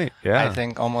good point. Yeah. I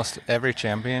think almost every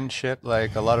championship,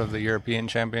 like a lot of the European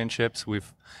championships,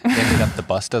 we've ended up the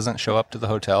bus doesn't show up to the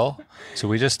hotel. So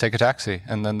we just take a taxi,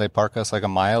 and then they park us like a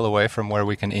mile away from where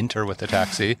we can enter with the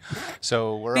taxi.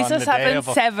 So we're on the day of This has happened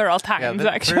several times,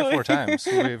 actually. 3 or 4 times.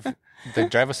 They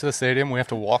drive us to the stadium. We have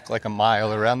to walk like a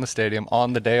mile around the stadium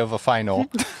on the day of a final,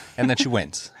 and then she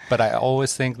wins. But I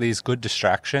always think these good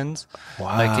distractions,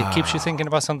 like it keeps you thinking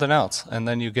about something else. And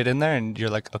then you get in there and you're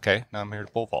like, okay, now I'm here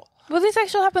to pole vault. Well, this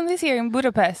actually happened this year in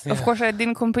Budapest. Yeah. Of course, I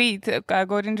didn't compete. I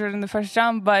got injured in the first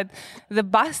jump, but the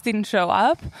bus didn't show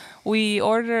up. We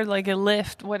ordered like a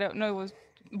lift, it was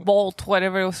Bolt,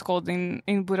 whatever it was called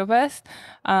in Budapest.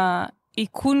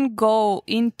 It couldn't go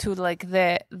into like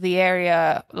the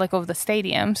area like of the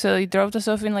stadium, so it dropped us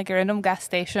off in like a random gas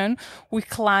station. We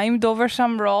climbed over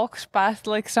some rocks, past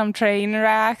like some train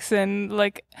racks, and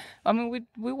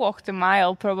we walked a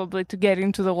mile probably to get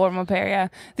into the warm-up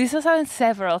area. This has happened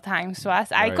several times to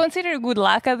us. Right. I consider good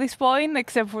luck at this point,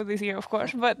 except for this year, of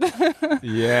course. But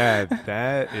yeah,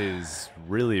 that is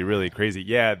really, really crazy.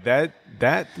 Yeah,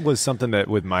 that was something that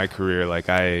with my career, like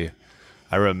I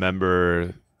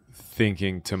remember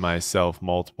thinking to myself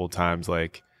multiple times,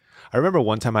 like I remember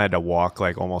one time I had to walk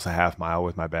like almost a half mile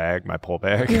with my pole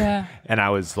bag, and I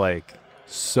was like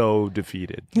so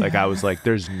defeated. Like I was like,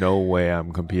 there's no way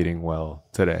I'm competing well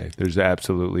today. There's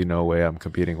absolutely no way I'm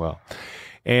competing well.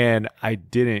 And I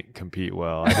didn't compete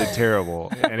well. I did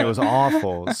terrible, and it was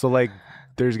awful. So like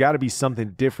there's got to be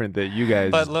something different that you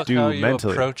guys But look do how you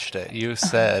mentally. approached it. You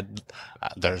said,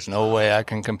 there's no way I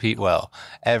can compete well.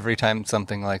 Every time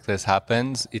something like this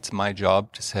happens, it's my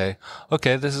job to say,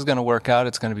 okay, this is going to work out.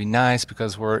 It's going to be nice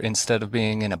because instead of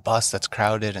being in a bus that's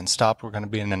crowded and stopped, we're going to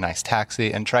be in a nice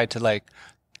taxi, and try to like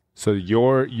So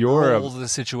you're roll the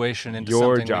situation into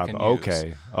your something job. we can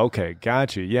use. Okay,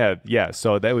 got you. Yeah.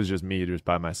 So that was just me, just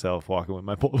by myself, walking with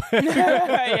my pole bag.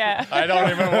 Yeah. I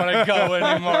don't even want to go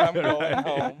anymore. I'm going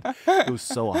home. It was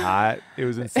so hot. It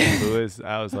was in St. Louis.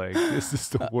 I was like, this is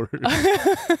the worst.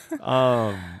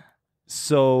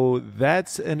 So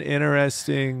that's an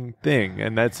interesting thing,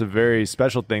 and that's a very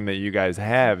special thing that you guys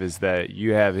have, is that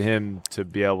you have him to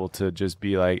be able to just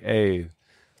be like, hey.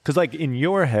 Because like in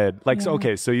your head, like, so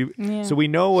we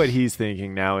know what he's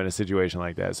thinking now in a situation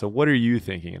like that. So what are you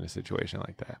thinking in a situation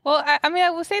like that? Well, I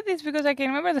will say this because I can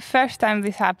remember the first time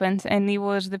this happened, and it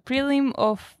was the prelim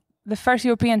of the first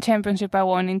European Championship I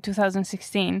won in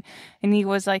 2016. And it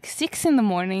was like 6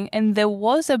 a.m, and there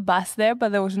was a bus there,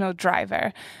 but there was no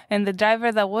driver. And the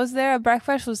driver that was there at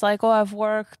breakfast was like, oh, I've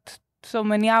worked so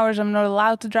many hours, I'm not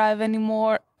allowed to drive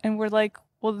anymore. And we're like,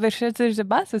 well, there's a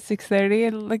bus at 6:30,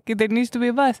 and like there needs to be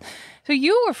a bus. So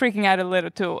you were freaking out a little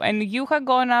too, and you had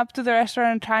gone up to the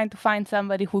restaurant trying to find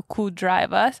somebody who could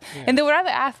drive us. Yeah. And there were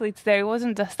other athletes there. It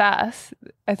wasn't just us.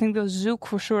 I think there was Zook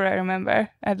for sure. I don't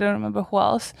remember who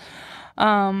else.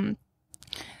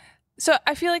 So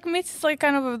I feel like Mitch is like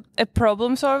kind of a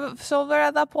problem solver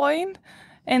at that point.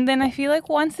 And then I feel like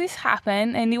once this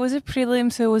happened, and it was a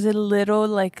prelim, so it was a little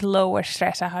like lower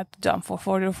stress. I had to jump for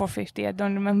 40 or 450. I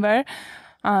don't remember.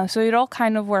 So it all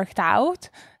kind of worked out.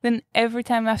 Then every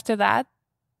time after that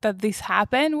this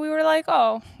happened, we were like,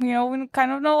 oh, we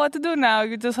kind of know what to do now.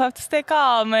 You just have to stay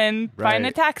calm and find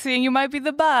a taxi and you might be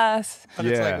the boss. But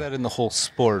it's like that in the whole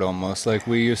sport almost. Like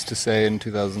we used to say in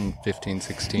 2015,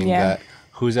 16 that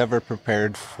who's ever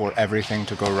prepared for everything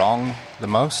to go wrong the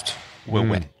most will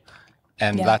win.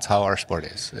 And that's how our sport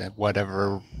is.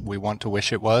 Whatever we want to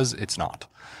wish it was, it's not.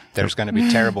 There's going to be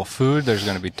terrible food. There's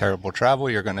going to be terrible travel.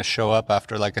 You're going to show up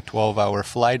after like a 12-hour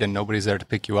flight and nobody's there to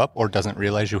pick you up or doesn't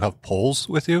realize you have poles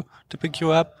with you to pick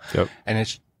you up. Yep. And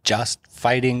it's just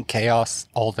fighting chaos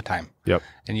all the time. Yep.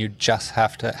 And you just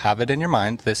have to have it in your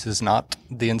mind. This is not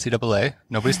the NCAA.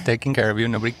 Nobody's taking care of you.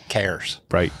 Nobody cares.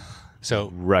 Right.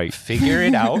 So figure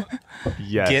it out.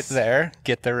 Get there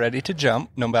ready to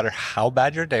jump. No matter how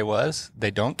bad your day was,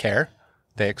 they don't care.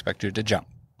 They expect you to jump.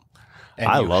 And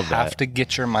I love that. You have to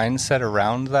get your mindset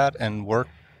around that and work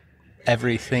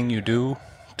everything you do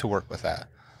to work with that.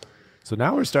 So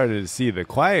now we're starting to see the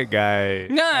quiet guy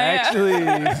actually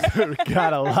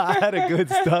got a lot of good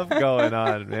stuff going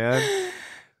on, man.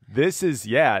 This is,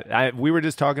 we were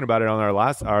just talking about it on our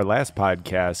last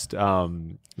podcast.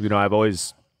 I've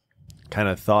always kind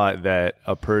of thought that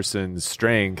a person's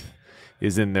strength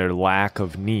is in their lack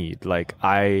of need. Like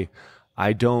I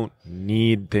don't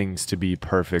need things to be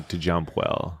perfect to jump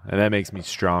well, and that makes me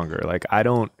stronger. Like I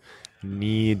don't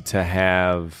need to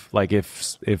have, like,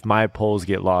 if my poles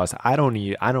get lost, I don't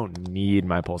need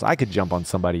my poles. I could jump on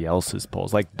somebody else's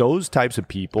poles. Like those types of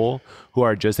people who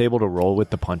are just able to roll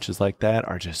with the punches like that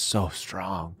are just so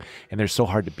strong, and they're so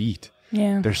hard to beat.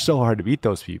 Yeah, they're so hard to beat,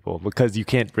 those people, because you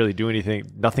can't really do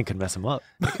anything. Nothing can mess them up.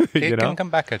 It can come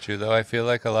back at you, though. I feel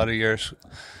like a lot of years,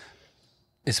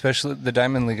 especially the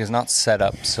Diamond League, is not set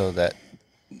up so that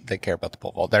they care about the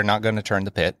pole vault. They're not going to turn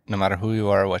the pit, no matter who you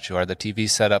are or what you are. The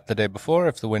TV's set up the day before.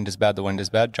 If the wind is bad,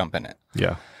 jump in it.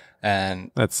 Yeah.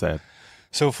 And that's sad.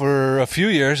 So for a few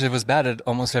years, it was bad at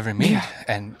almost every meet. Yeah.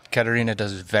 And Katerina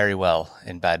does very well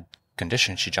in bad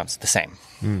conditions. She jumps the same.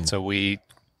 So we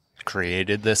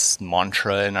created this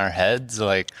mantra in our heads,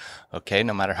 like, okay,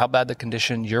 no matter how bad the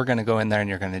condition, you're going to go in there and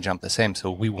you're going to jump the same. So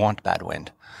we want bad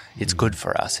wind. It's good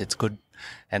for us. It's good.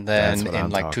 And then in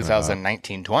like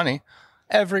 2019-20,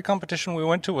 every competition we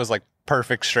went to was like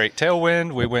perfect straight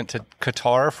tailwind. We went to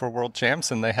Qatar for World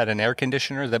Champs, and they had an air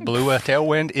conditioner that blew a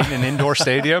tailwind in an indoor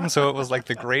stadium. So it was like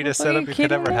the greatest setup you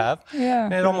could ever have. Yeah.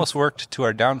 And it almost worked to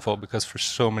our downfall, because for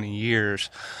so many years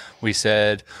we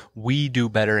said, we do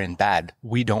better in bad.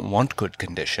 We don't want good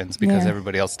conditions because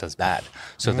everybody else does bad.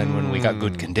 So then when we got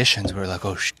good conditions, we were like,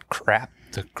 oh, crap.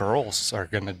 The girls are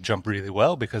going to jump really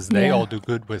well because they all do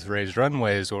good with raised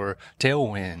runways or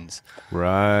tailwinds.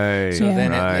 Right. So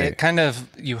then it kind of,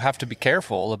 you have to be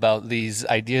careful about these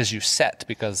ideas you set,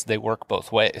 because they work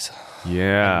both ways.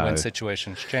 Yeah. And when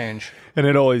situations change. And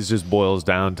it always just boils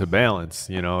down to balance.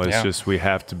 It's just, we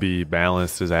have to be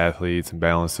balanced as athletes and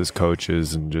balanced as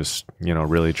coaches, and just,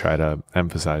 really try to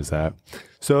emphasize that.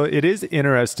 So it is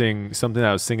interesting. Something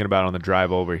I was thinking about on the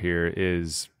drive over here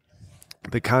is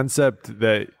the concept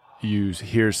that you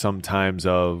hear sometimes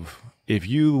of, if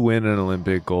you win an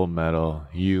Olympic gold medal,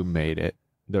 you made it.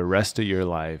 The rest of your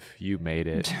life, you made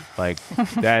it. Like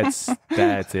that's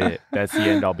it. That's the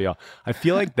end all be all. I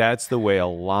feel like that's the way a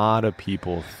lot of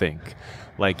people think.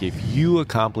 Like if you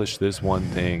accomplish this one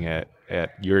thing at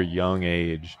your young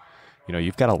age,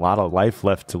 you've got a lot of life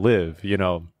left to live,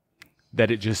 that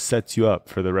it just sets you up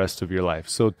for the rest of your life.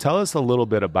 So tell us a little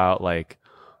bit about like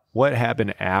what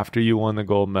happened after you won the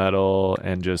gold medal,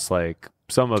 and just like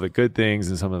some of the good things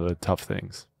and some of the tough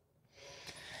things.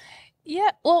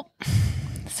 Yeah, well,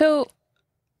 so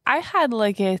I had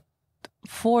like a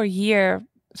 4-year,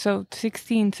 so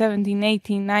 16, 17,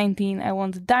 18, 19, I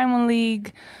won the Diamond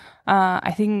League.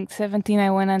 I think 17, I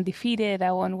went undefeated.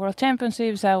 I won World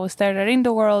Championships. I was third in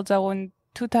the Worlds. I won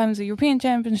 2 times the European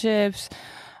Championships.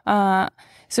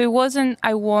 So it wasn't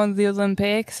I won the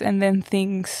Olympics and then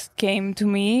things came to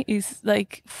me. It's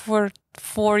like for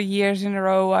 4 years in a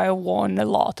row, I won a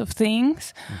lot of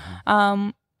things.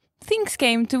 Things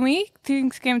came to me.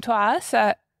 Things came to us.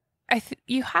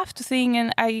 You have to think,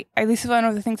 and this is one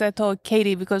of the things I told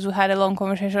Katie, because we had a long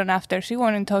conversation after she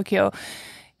won in Tokyo.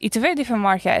 It's a very different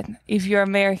market if you're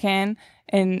American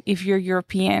and if you're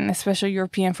European, especially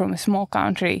European from a small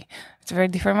country. It's a very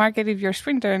different market if you're a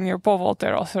sprinter and you're pole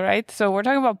vaulter also, right? So we're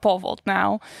talking about pole vault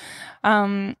now.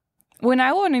 when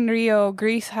I won in Rio,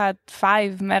 Greece had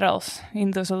 5 medals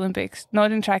in those Olympics,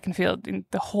 not in track and field, in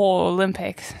the whole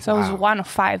Olympics. So I was one of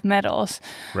 5 medals.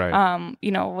 Right.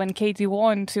 When Katie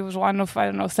won, she was one of,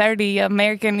 30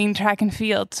 American in track and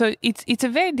field. So it's a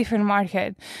very different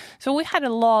market. So we had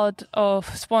a lot of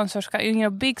sponsors,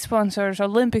 big sponsors,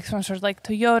 Olympic sponsors like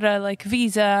Toyota, like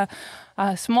Visa,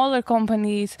 smaller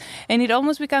companies, and it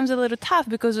almost becomes a little tough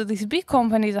because of these big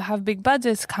companies that have big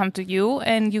budgets come to you,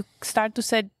 and you start to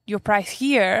set your price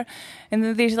here, and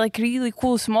then there's like really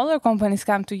cool smaller companies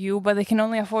come to you, but they can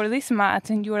only afford this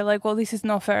much, and you are like, well, this is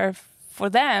not fair for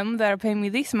them that are paying me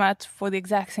this much for the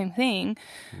exact same thing,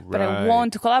 but I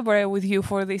want to collaborate with you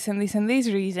for this and this and this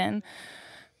reason.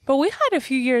 But we had a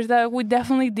few years that we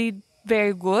definitely did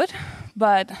very good,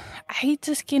 but I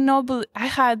just cannot believe I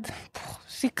had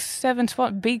 6, 7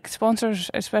 big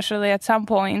sponsors, especially at some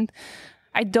point.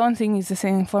 I don't think it's the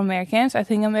same for Americans. I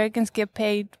think Americans get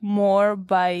paid more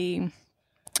by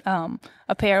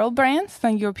apparel brands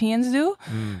than Europeans do,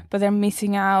 but they're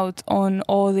missing out on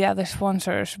all the other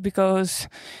sponsors because,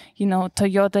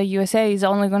 Toyota USA is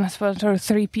only going to sponsor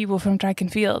 3 people from track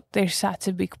and field. There's such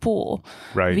a big pool.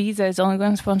 Right. Visa is only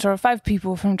going to sponsor 5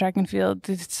 people from track and field.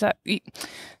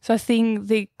 So I think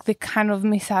they kind of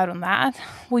miss out on that.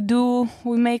 We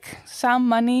make some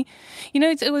money.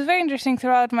 It was very interesting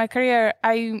throughout my career.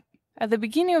 At the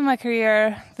beginning of my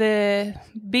career, the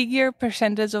bigger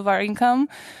percentage of our income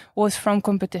was from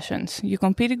competitions. You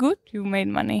competed good, you made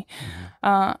money.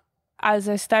 As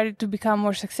I started to become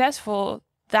more successful,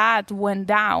 that went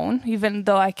down, even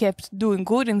though I kept doing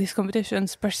good in these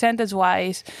competitions.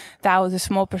 Percentage-wise, that was a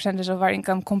small percentage of our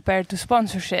income compared to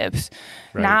sponsorships.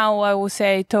 Right. Now, I would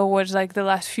say towards like the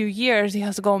last few years, it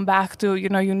has gone back to, you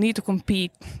need to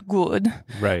compete good.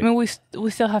 Right. I mean, we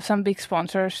still have some big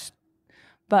sponsors,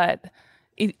 but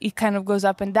it kind of goes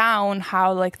up and down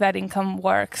how like that income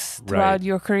works throughout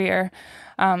your career.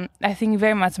 I think it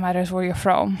very much matters where you're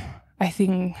from. I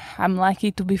think I'm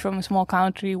lucky to be from a small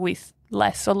country with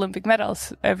less Olympic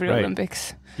medals every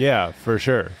Olympics. Yeah, for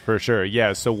sure.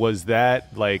 Yeah. So was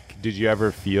that like, did you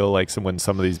ever feel like when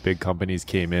some of these big companies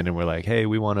came in and were like, hey,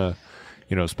 we want to,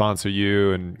 sponsor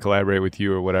you and collaborate with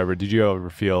you or whatever? Did you ever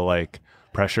feel like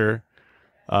pressure,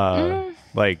 pressure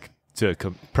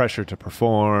to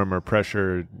perform or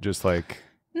pressure just like...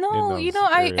 No,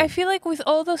 I feel like with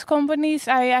all those companies,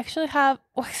 I actually have,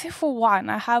 except for one,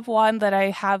 I have one that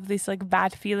I have this like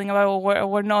bad feeling about,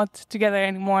 we're not together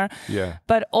anymore. Yeah.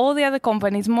 But all the other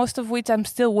companies, most of which I'm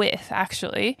still with,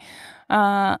 actually,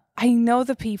 I know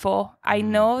the people. I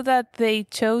know that they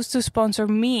chose to sponsor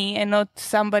me and not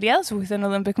somebody else with an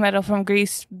Olympic medal from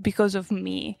Greece because of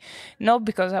me. Not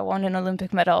because I won an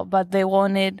Olympic medal, but they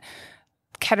wanted...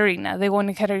 Katerina. They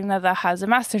wanted Katerina that has a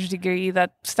master's degree,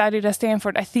 that studied at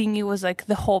Stanford. I think it was like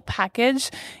the whole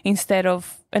package instead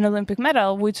of an Olympic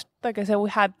medal, which, like I said, we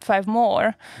had 5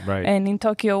 more. Right. And in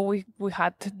Tokyo, we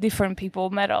had different people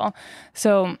medal.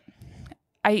 So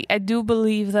I do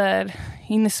believe that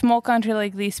in a small country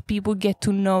like this, people get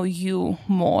to know you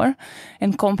more,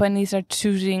 and companies are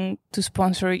choosing to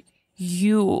sponsor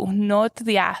you, not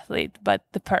the athlete, but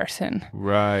the person.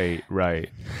 Right.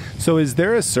 So is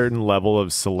there a certain level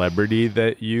of celebrity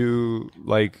that you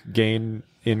like gain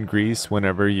in Greece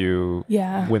whenever you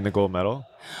win the gold medal?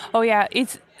 Oh yeah,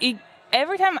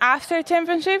 every time after a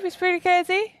championship, it's pretty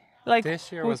crazy. Like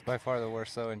this year was by far the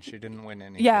worst, though, and she didn't win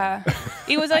anything. Yeah,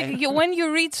 it was like when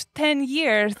you reach 10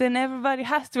 years, then everybody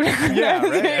has to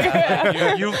recognize.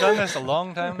 Yeah, you've done this a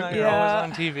long time now. You're always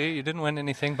on TV. You didn't win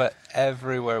anything, but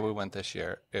everywhere we went this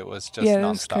year, it was just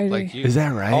nonstop. Like, is that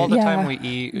right? All the time we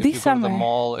eat, if you go to the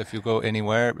mall, if you go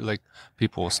anywhere, like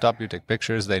people will stop you, take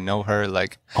pictures. They know her.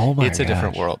 Like, it's a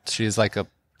different world. She's like a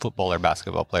football or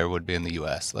basketball player would be in the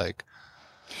U.S. Like.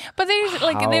 But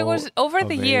there was over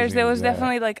the years, there was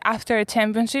definitely like after a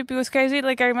championship, it was crazy.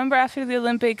 Like I remember after the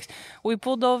Olympics, we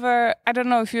pulled over. I don't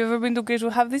know if you've ever been to Greece. We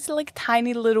have this like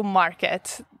tiny little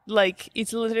market. Like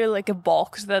it's literally like a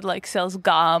box that like sells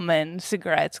gum and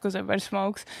cigarettes because everybody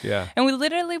smokes. Yeah. And we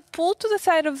literally pulled to the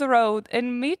side of the road,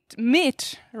 and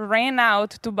Mitch ran out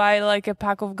to buy like a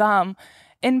pack of gum.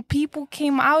 And people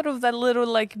came out of that little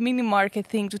like mini market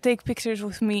thing to take pictures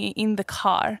with me in the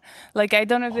car. Like I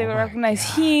don't know if they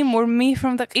recognize him or me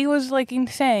from the. It was like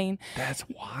insane. That's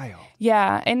wild.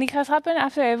 Yeah, and it has happened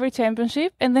after every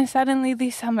championship, and then suddenly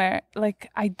this summer, like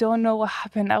I don't know what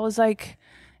happened. I was like,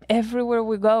 everywhere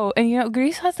we go. And, you know,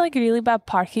 Greece has like really bad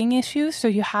parking issues. So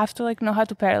you have to like know how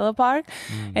to parallel park.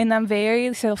 And I'm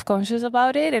very self-conscious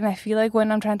about it. And I feel like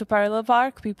when I'm trying to parallel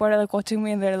park, people are like watching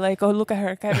me and they're like, oh, look at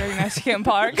her, Katerina, she can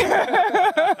park.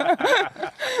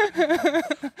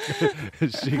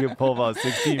 She can pull about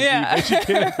 16 feet, but she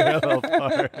can't parallel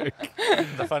park.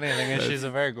 The funny thing is she's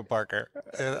a very good parker.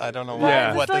 I don't know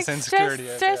why, what this insecurity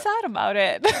is. Stress out about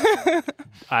it.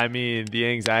 I mean, the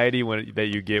anxiety that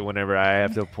you get whenever I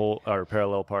have to pull or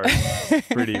parallel park is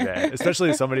pretty bad,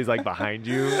 especially if somebody's like behind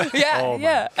you. Oh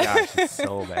my gosh, it's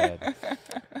so bad.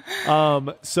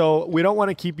 So we don't want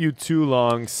to keep you too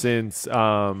long since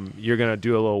you're gonna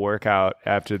do a little workout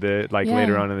after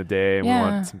later on in the day, and we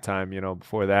want some time, you know,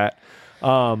 before that.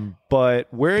 But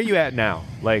where are you at now?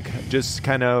 Like, just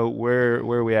kind of where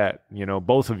are we at? You know,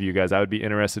 both of you guys. I would be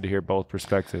interested to hear both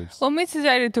perspectives. Well, Mitch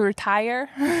decided to retire.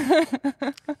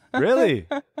 Really?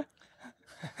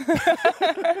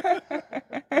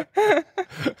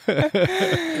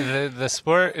 The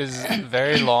sport is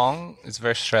very long. It's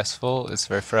very stressful. It's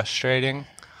very frustrating.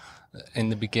 In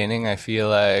the beginning, I feel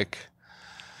like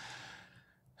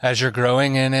as you're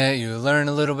growing in it, you learn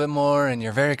a little bit more and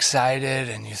you're very excited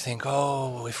and you think,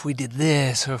 oh, if we did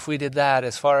this or if we did that,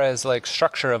 as far as like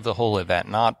structure of the whole event,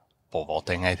 not pole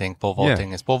vaulting. I think pole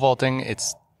vaulting is pole vaulting.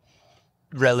 It's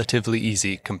relatively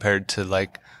easy compared to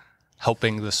like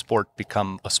helping the sport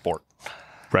become a sport.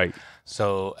 Right.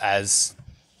 So as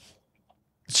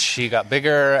she got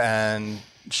bigger and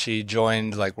she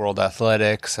joined like World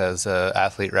Athletics as an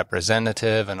athlete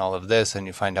representative and all of this, and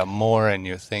you find out more and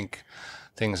you think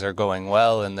things are going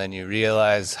well, and then you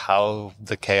realize how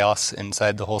the chaos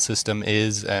inside the whole system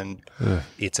is, and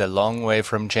it's a long way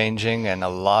from changing, and a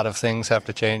lot of things have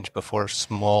to change before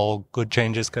small good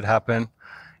changes could happen.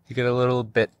 You get a little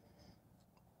bit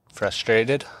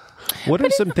frustrated. What are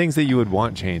some things that you would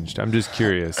want changed? I'm just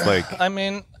curious. Like, I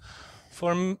mean,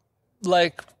 for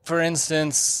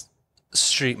instance,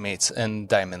 street meets and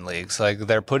diamond leagues, like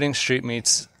they're putting street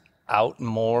meets out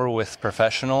more with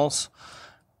professionals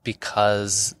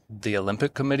because the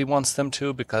Olympic Committee wants them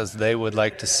to, because they would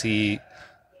like to see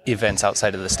events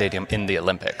outside of the stadium in the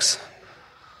Olympics.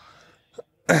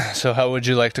 So how would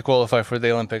you like to qualify for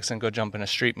the Olympics and go jump in a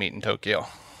street meet in Tokyo?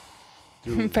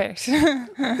 Pairs.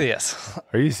 Yes.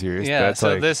 Are you serious? Yeah, That's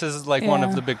so this is like one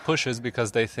of the big pushes,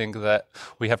 because they think that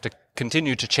we have to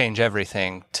continue to change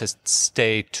everything to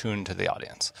stay tuned to the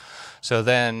audience. So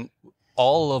then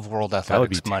all of World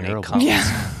Athletics money comes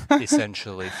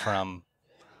essentially from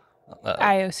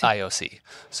IOC.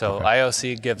 So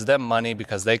IOC gives them money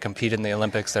because they compete in the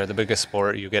Olympics. They're the biggest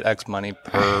sport. You get X money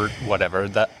per whatever.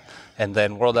 And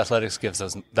then World Athletics gives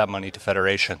us that money to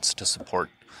federations to support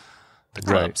the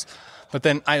clubs. Right. But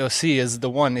then IOC is the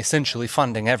one essentially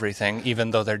funding everything,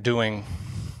 even though they're doing,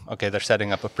 they're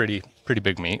setting up a pretty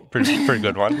big meet, pretty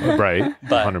good one. Right,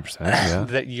 but 100%. Yeah.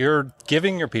 That you're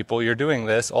giving your people, you're doing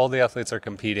this, all the athletes are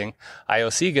competing.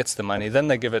 IOC gets the money, then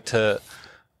they give it to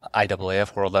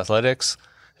IAAF, World Athletics,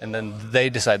 and then they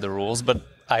decide the rules. But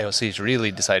IOC is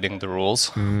really deciding the rules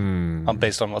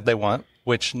based on what they want,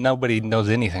 which nobody knows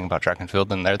anything about track and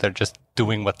field in there. They're just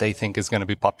doing what they think is going to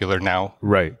be popular now,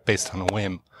 right? Based on a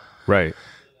whim. Right.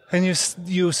 And you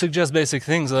suggest basic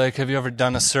things like, have you ever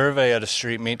done a survey at a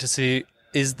street meet to see,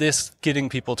 is this getting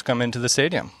people to come into the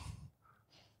stadium?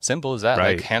 Simple as that.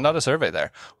 Right. Like, hand out a survey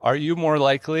there. Are you more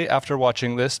likely, after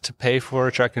watching this, to pay for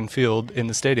a track and field in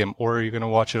the stadium, or are you going to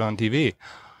watch it on TV?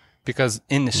 Because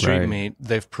in the street meet,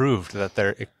 they've proved that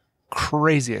they're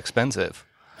crazy expensive.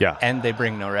 Yeah. And they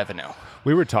bring no revenue.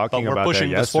 We were talking about that yesterday. We're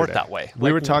pushing the sport that way.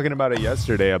 We were talking about it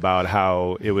yesterday about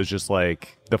how it was just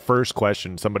like the first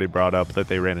question somebody brought up that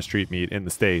they ran a street meet in the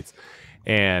States.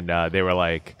 And they were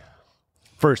like,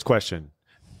 first question,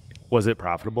 was it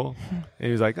profitable? And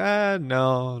he was like,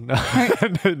 no,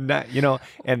 not, you know,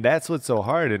 and that's what's so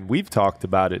hard. And we've talked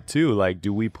about it too. Like,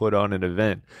 do we put on an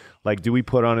event? Like, do we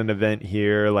put on an event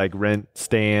here, like rent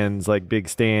stands, like big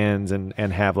stands and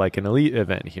have like an elite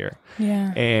event here?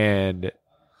 Yeah. And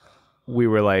we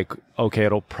were like, okay,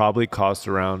 it'll probably cost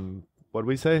around, what did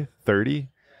we say? 30?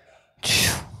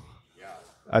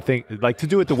 I think, like, to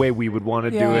do it the way we would want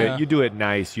to do it, you do it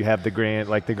nice. You have the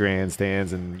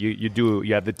grandstands, and you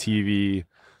have the TV,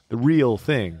 the real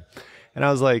thing. And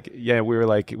I was like, we were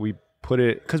like, we put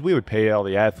it, because we would pay all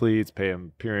the athletes, pay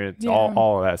them appearance,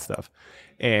 all of that stuff.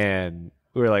 And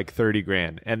we were like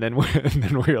 $30,000. And then we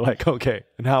were like, okay,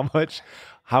 and how much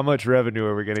revenue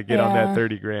are we going to get on that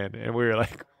 $30,000? And we were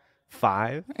like,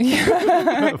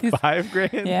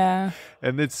 $5,000. Yeah.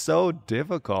 And it's so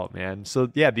difficult, man. So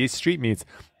these street meets,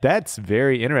 that's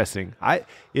very interesting.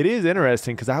 It is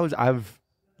interesting because I've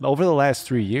over the last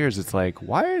 3 years, it's like,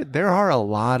 there are a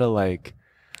lot of like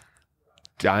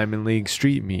Diamond League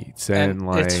street meets, and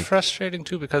like it's frustrating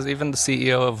too, because even the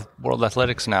CEO of World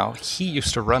Athletics now, he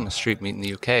used to run a street meet in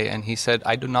the UK, and he said,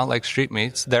 I do not like street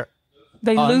meets.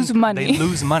 They lose money. They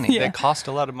lose money. Yeah. They cost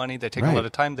a lot of money. They take a lot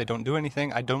of time. They don't do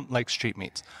anything. I don't like street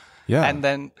meets. Yeah. And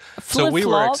then, so we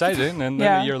were excited, and then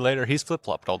a year later, he's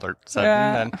flip-flopped all of a sudden.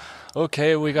 Yeah. And,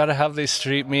 okay, we got to have these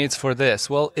street meets for this.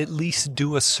 Well, at least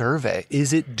do a survey.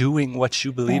 Is it doing what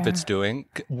you believe it's doing?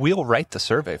 We'll write the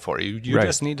survey for you. You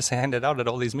just need to hand it out at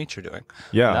all these meets you're doing.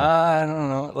 Yeah. I don't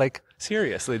know. Like,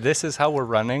 seriously, this is how we're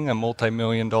running a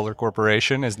multi-million-dollar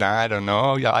corporation. I don't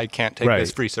know. Yeah, I can't take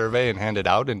this free survey and hand it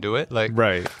out and do it. Like,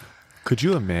 right. Could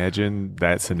you imagine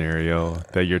that scenario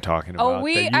that you're talking about?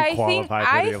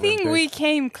 I think we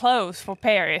came close for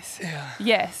Paris. Yeah.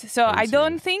 Yes. So I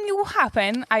don't think it will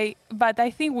happen. But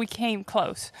I think we came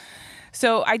close.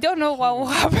 So I don't know what will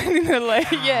happen in LA.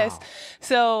 Yes.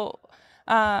 So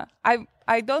I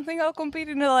don't think I'll compete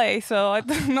in LA. So I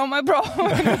don't know my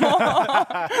problem anymore.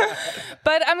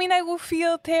 But I mean, I will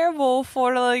feel terrible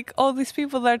for like all these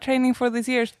people that are training for these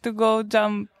years to go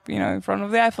jump, in front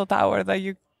of the Eiffel Tower that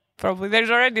you. Probably there's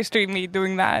already a street meet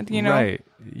doing that, Right.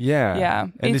 Yeah. Yeah.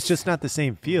 And it's just not the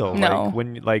same feel. No.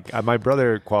 Like my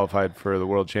brother qualified for the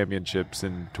World Championships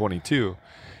in 22,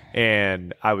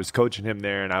 and I was coaching him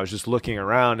there, and I was just looking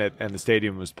around and the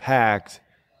stadium was packed,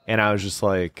 and I was just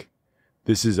like,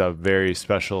 this is a very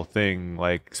special thing,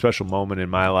 like special moment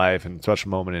in my life and special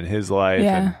moment in his life.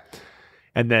 Yeah.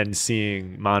 And then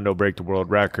seeing Mondo break the world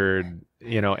record,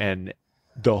 and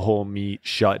the whole meet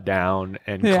shut down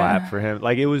and clap for him.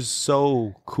 Like, it was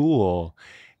so cool.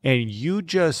 And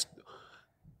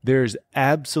there's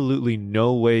absolutely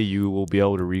no way you will be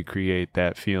able to recreate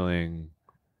that feeling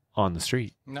on the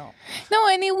street. No,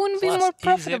 and it wouldn't be more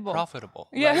profitable. Is it profitable?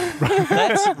 Yeah. Like,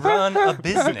 let's run a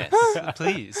business,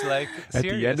 please. Like, at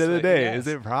the end of the day, is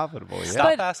it profitable? Yeah.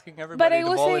 Stop asking everybody to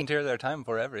volunteer their time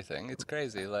for everything. It's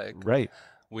crazy. Like,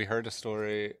 we heard a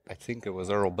story, I think it was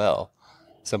Earl Bell.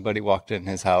 Somebody walked in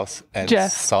his house and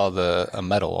saw a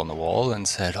medal on the wall and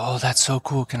said, "Oh, that's so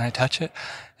cool. Can I touch it?"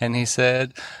 And he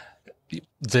said,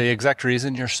 the exact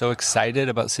reason you're so excited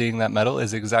about seeing that medal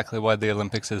is exactly why the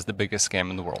Olympics is the biggest scam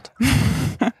in the world.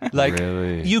 Like,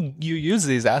 really? you use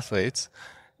these athletes,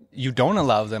 you don't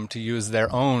allow them to use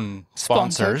their own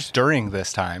sponsors during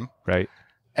this time. Right.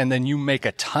 And then you make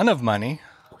a ton of money.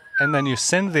 And then you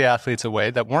send the athletes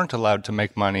away that weren't allowed to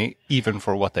make money, even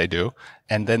for what they do.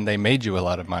 And then they made you a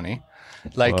lot of money.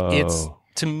 Like,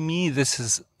 to me, this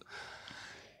is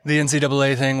the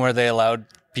NCAA thing where they allowed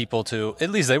people to, at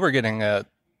least they were getting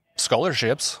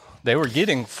scholarships. They were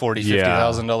getting $40,000,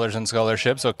 $50,000 in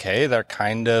scholarships. Okay,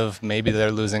 maybe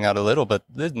they're losing out a little, but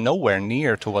they're nowhere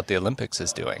near to what the Olympics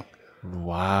is doing.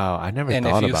 Wow, I never thought about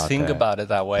that. And if you think about it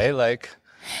that way, like...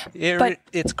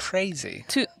 it's crazy.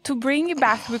 To bring it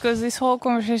back, because this whole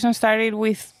conversation started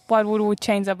with what would we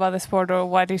change about the sport, or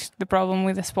what is the problem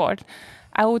with the sport.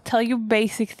 I would tell you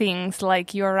basic things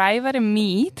like you arrive at a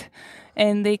meet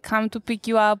and they come to pick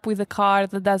you up with a car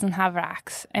that doesn't have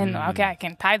racks. And okay, I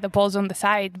can tie the poles on the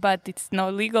side, but it's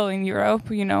not legal in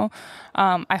Europe,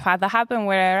 I've had that happen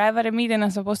where I arrive at a meet and I'm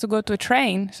supposed to go to a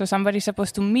train. So somebody's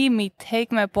supposed to meet me,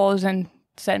 take my poles and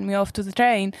send me off to the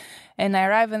train, and I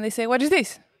arrive and they say, "What is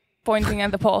this?" Pointing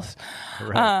at the poles.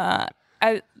 Right.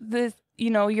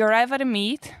 You arrive at a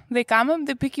meet, they come and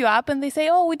they pick you up and they say,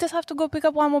 "Oh, we just have to go pick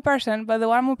up one more person," but the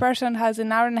one more person has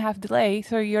an hour and a half delay.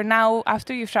 So you're now,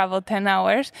 after you've traveled 10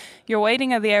 hours, you're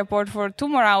waiting at the airport for 2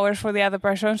 more hours for the other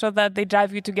person so that they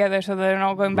drive you together so they're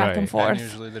not going back and forth. And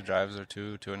usually the drives are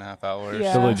 2.5 hours.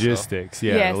 Yeah. The logistics.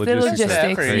 Yeah. Yes, the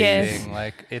logistics. Yes.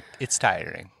 Like, it's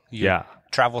tiring.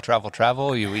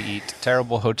 Travel. You eat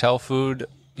terrible hotel food.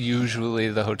 Usually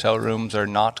the hotel rooms are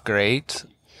not great.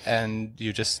 And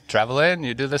you just travel in,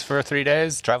 you do this for 3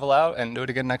 days, travel out, and do it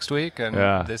again next week. And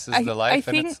this is the life,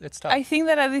 and it's tough. I think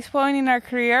that at this point in our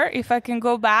career, if I can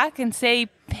go back and say,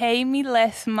 pay me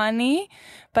less money,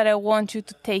 but I want you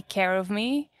to take care of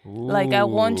me. Ooh. Like, I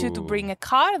want you to bring a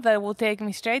car that will take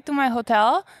me straight to my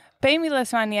hotel. Pay me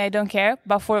less money, I don't care,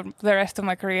 but for the rest of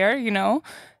my career,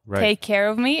 take care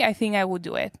of me, I think I would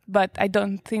do it. But I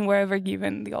don't think we're ever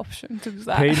given the option to do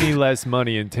that. Pay me less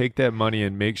money and take that money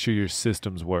and make sure your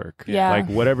systems work. Yeah. Like,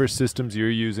 whatever systems you're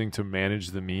using to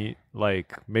manage the meet,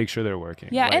 like, make sure they're working.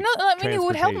 Yeah, like, and it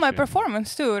would help my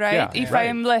performance too, right? Yeah, if I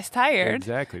am less tired,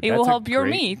 exactly. It will help your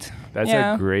meet. That's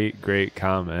a great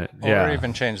comment. Or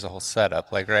even change the whole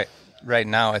setup. Like, right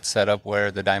now it's set up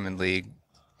where the Diamond League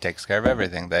takes care of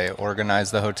everything. They organize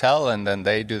the hotel, and then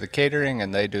they do the catering,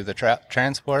 and they do the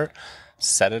transport.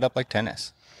 Set it up like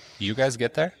tennis. You guys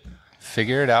get there,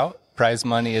 figure it out. Prize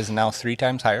money is now 3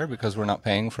 times higher because we're not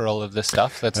paying for all of this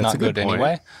stuff. That's not good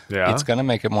anyway. Yeah. It's going to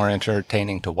make it more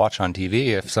entertaining to watch on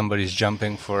TV if somebody's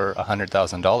jumping for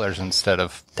 $100,000 instead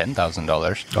of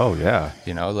 $10,000. Oh, yeah.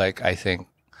 You know, like, I think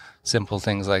simple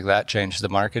things like that change the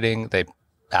marketing.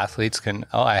 Athletes can,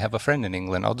 I have a friend in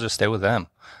England, I'll just stay with them.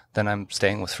 Then I'm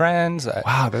staying with friends.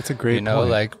 Wow, that's a great point. You know,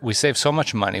 like, we save so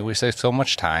much money, we save so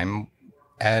much time,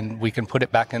 and we can put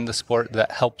it back in the sport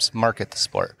that helps market the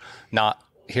sport. Not,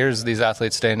 here's these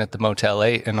athletes staying at the Motel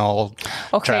 8 and all.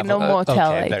 Okay, travel. no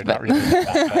Motel 8. They're not really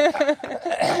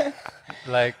that,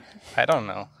 like, I don't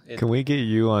know. Can we get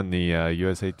you on the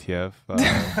USATF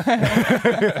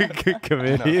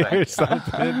committee or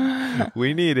something?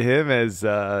 We need him as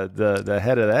the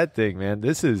head of that thing, man.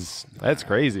 That's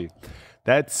crazy.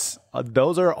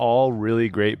 Those are all really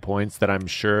great points that I'm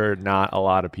sure not a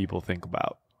lot of people think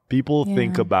about. People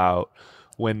think about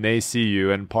when they see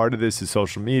you, and part of this is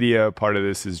social media, part of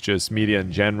this is just media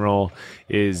in general,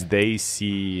 is they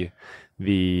see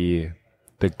the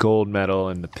gold medal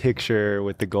and the picture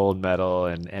with the gold medal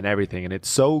and everything. And it's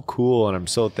so cool, and I'm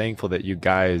so thankful that you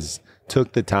guys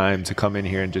took the time to come in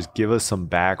here and just give us some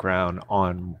background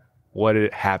on what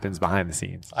happens behind the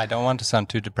scenes. I don't want to sound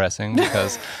too depressing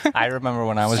because I remember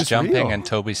when I was jumping and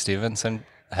Toby Stevenson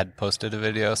had posted a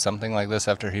video, something like this,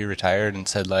 after he retired, and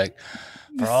said, like,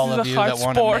 for all of you that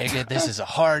want to make it, this is a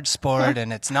hard sport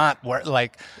and it's not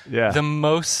the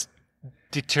most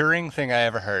deterring thing I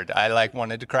ever heard. I like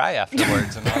wanted to cry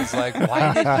afterwards, and I was like,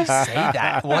 why did he say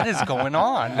that? What is going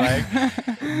on? Like,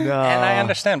 no. And I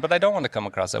understand, but I don't want to come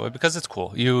across that way because it's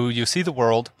cool. You see the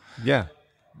world. Yeah.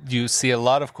 You see a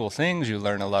lot of cool things. You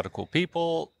learn a lot of cool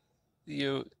people.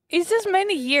 It's just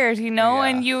many years,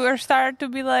 and you are start to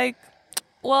be like,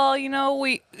 well,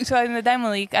 so in the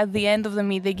Diamond League, at the end of the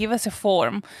meet, they give us a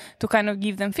form to kind of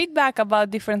give them feedback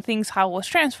about different things, how was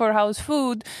transfer, how was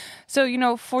food.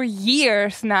 So, for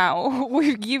years now,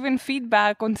 we've given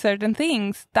feedback on certain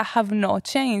things that have not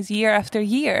changed year after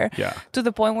year. Yeah. To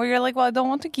the point where you're like, well, I don't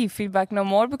want to give feedback no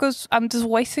more because I'm just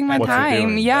wasting my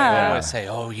time. Yeah. They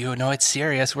always say, it's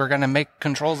serious. We're going to make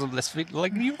controls of this.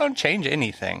 Like, you don't change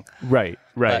anything. Right.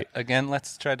 But again,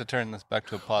 let's try to turn this back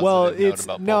to a positive note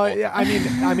about pole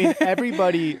vault. I mean,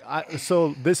 everybody.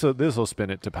 So this will spin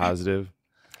it to positive.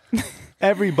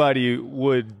 Everybody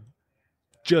would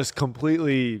just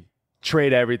completely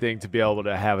trade everything to be able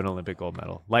to have an Olympic gold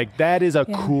medal. Like, that is a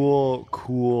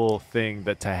cool thing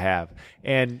to have.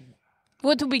 And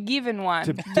to be given one.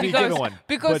 To be given one.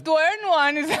 Because to earn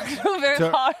one is actually very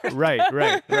hard.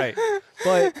 Right.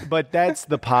 But that's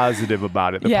the positive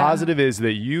about it. The positive is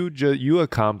that you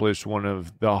accomplished one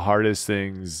of the hardest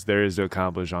things there is to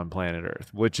accomplish on planet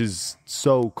Earth, which is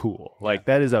so cool. Like,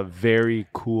 that is a very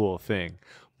cool thing.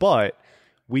 But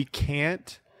we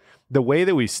can't, the way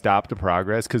that we stop the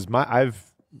progress, because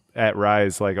at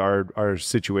Rise, like our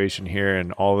situation here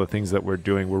and all the things that we're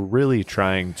doing, we're really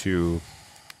trying to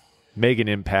make an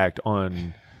impact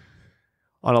on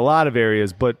a lot of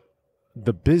areas, but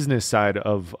the business side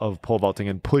of pole vaulting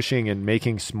and pushing and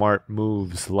making smart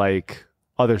moves like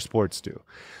other sports do.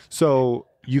 So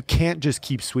you can't just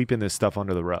keep sweeping this stuff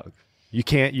under the rug. You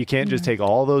can't just take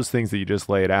all those things that you just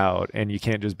laid out, and you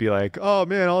can't just be like, oh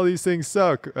man, all these things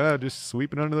suck. Just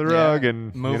sweep it under the rug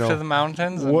and move to the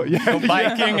mountains and go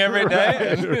biking every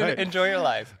day and enjoy your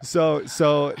life.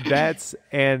 So that's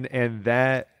and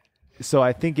that. So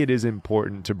I think it is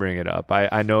important to bring it up.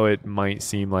 I know it might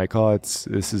seem like, this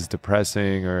is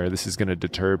depressing or this is going to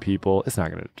deter people. It's not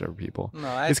going to deter people.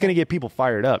 No, it's going to get people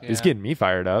fired up. Yeah. It's getting me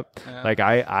fired up. Yeah. Like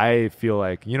I feel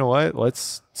like, you know what?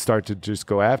 Let's start to just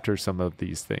go after some of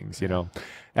these things,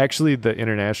 Actually, the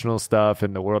international stuff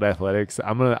and the world athletics,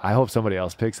 I hope somebody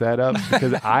else picks that up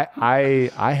because I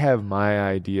have my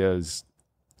ideas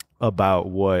about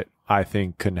what I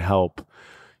think can help,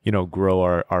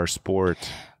 grow our sport.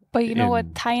 But you know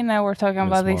what? Ty and I were talking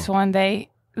about this one day.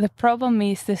 The problem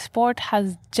is the sport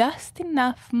has just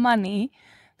enough money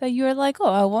that you're like,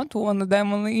 I want to win the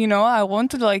Diamond League. I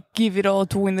want to give it all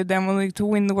to win the Diamond League, to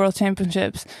win the World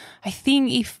Championships. I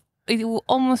think it will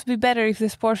almost be better if the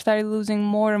sport started losing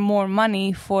more and more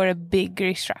money for a big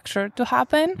restructure to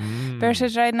happen.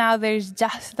 Versus right now, there's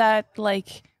just that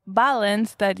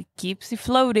balance that keeps it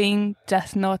floating,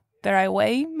 just not the right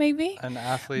way, maybe. And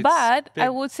athletes. But I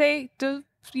would say the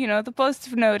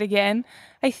positive note again,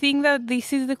 I think that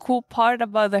this is the cool part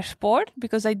about the sport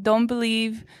because I don't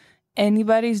believe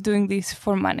anybody's doing this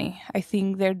for money. I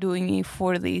think they're doing it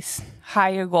for this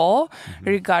higher goal,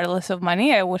 regardless of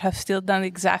money. I would have still done the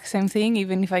exact same thing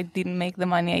even if I didn't make the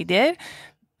money I did.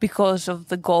 because of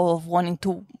the goal of wanting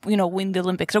to, win the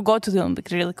Olympics or go to the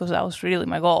Olympics, really, because that was really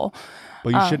my goal.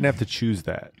 But you shouldn't have to choose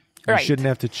that. You shouldn't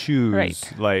have to choose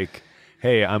like,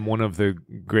 hey, I'm one of the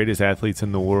greatest athletes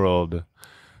in the world,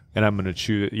 and I'm going to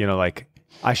choose, like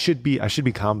I should be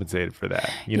compensated for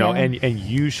that, and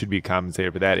you should be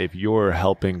compensated for that if you're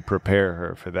helping prepare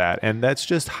her for that. And that's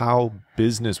just how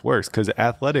business works, because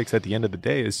athletics at the end of the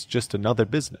day is just another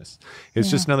business.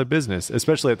 It's just another business,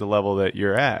 especially at the level that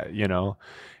you're at,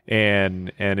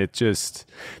 and it just,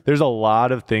 there's a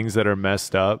lot of things that are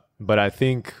messed up. But I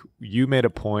think you made a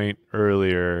point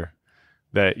earlier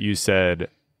that you said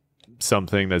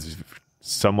something that's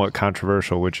somewhat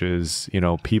controversial, which is,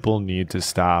 people need to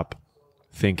stop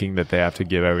thinking that they have to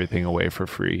give everything away for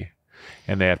free,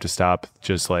 and they have to stop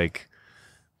just like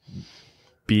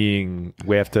being,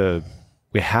 we have to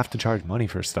charge money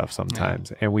for stuff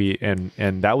sometimes.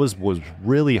 And that was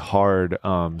really hard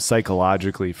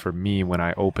psychologically for me when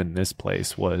I opened this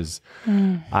place. Was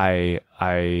I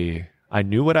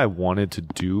knew what I wanted to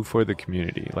do for the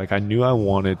community. Like I knew I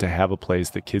wanted to have a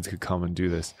place that kids could come and do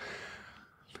this.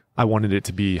 I wanted it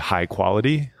to be high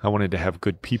quality. I wanted to have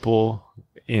good people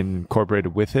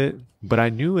incorporated with it. But I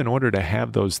knew in order to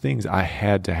have those things, I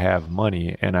had to have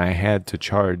money, and I had to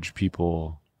charge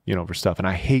people, for stuff. And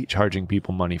I hate charging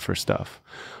people money for stuff.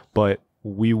 But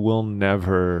we will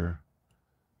never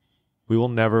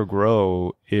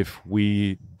grow if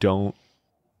we don't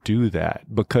do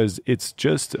that, because it's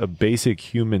just a basic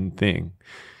human thing.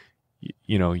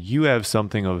 You have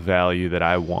something of value that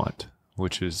I want,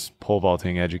 which is pole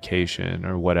vaulting education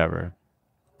or whatever.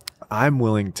 I'm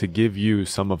willing to give you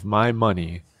some of my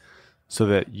money so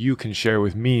that you can share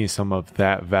with me some of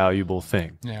that valuable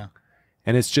thing. Yeah.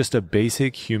 And it's just a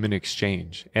basic human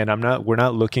exchange. And we're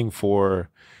not looking for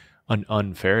an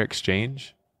unfair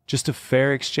exchange. Just a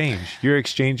fair exchange. You're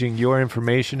exchanging your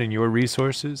information and your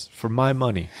resources for my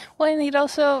money. Well, and it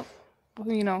also,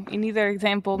 in either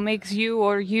example, makes you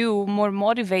more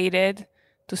motivated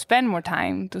to spend more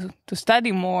time, to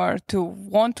study more, to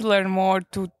want to learn more,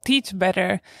 to teach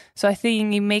better. So I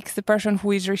think it makes the person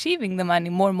who is receiving the money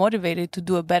more motivated to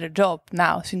do a better job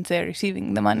now, since they're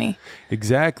receiving the money.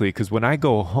 Exactly. Because when I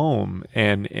go home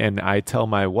and I tell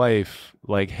my wife,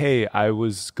 like, hey, I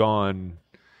was gone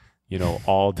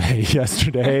all day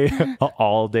yesterday,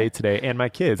 all day today, and my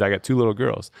kids, I got 2 little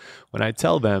girls. When I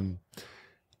tell them,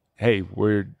 hey,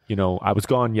 I was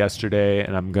gone yesterday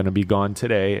and I'm going to be gone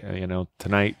today,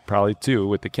 tonight probably too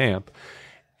with the camp.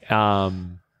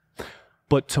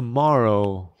 But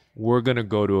tomorrow we're going to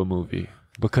go to a movie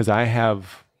because I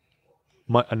have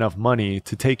enough money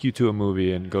to take you to a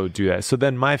movie and go do that. So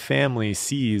then my family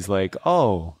sees like,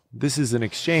 oh, this is an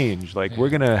exchange. Like we're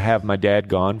going to have my dad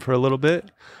gone for a little bit,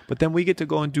 but then we get to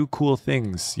go and do cool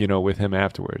things, with him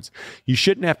afterwards. You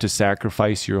shouldn't have to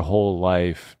sacrifice your whole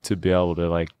life to be able to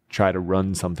like try to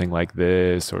run something like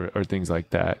this or things like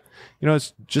that.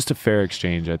 It's just a fair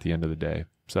exchange at the end of the day.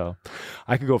 So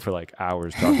I could go for like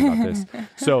hours talking about this.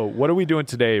 So what are we doing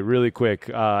today really quick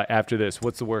after this?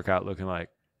 What's the workout looking like?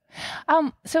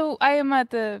 So I am at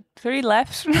the 3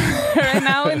 lefts right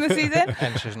now in the season.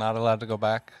 And she's not allowed to go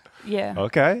back. Yeah.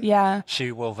 Okay. Yeah.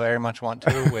 She will very much want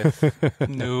to with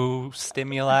new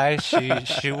stimuli.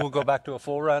 She will go back to a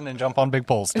full run and jump on big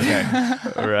poles today.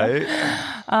 Right.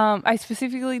 I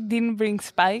specifically didn't bring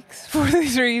spikes for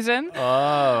this reason.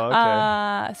 Oh,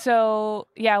 okay. So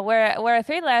yeah, we're at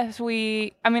 3 lefts.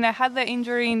 I had the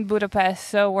injury in Budapest,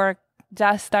 so we're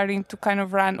just starting to kind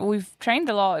of run. We've trained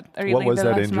a lot. Really, what was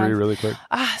that injury, month. really quick?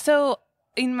 So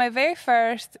in my very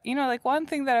first, one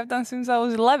thing that I've done since I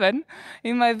was 11,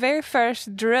 in my very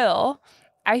first drill,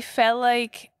 I felt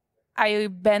like I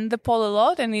bent the pole a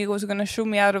lot and it was going to shoot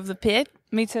me out of the pit.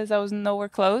 Mitch says I was nowhere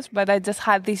close, but I just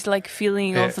had this like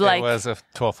feeling of like... It was a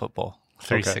 12-foot pole.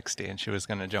 360, and she was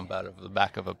going to jump out of the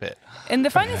back of a pit. And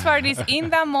the funniest part is, in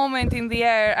that moment in the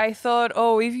air, I thought,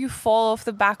 oh, if you fall off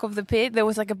the back of the pit, there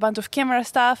was like a bunch of camera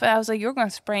stuff, and I was like, you're going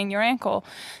to sprain your ankle.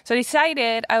 So I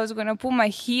decided I was going to put my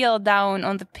heel down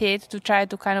on the pit to try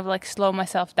to kind of like slow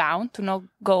myself down, to not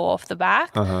go off the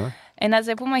back. Uh-huh. And as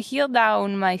I put my heel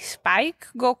down, my spike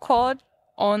got caught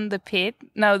on the pit.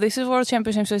 Now, this is World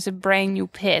Championship, so it's a brand new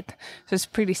pit. So it's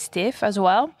pretty stiff as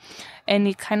well. And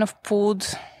it kind of pulled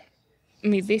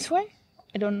me this way.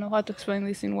 I don't know how to explain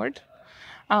this in words.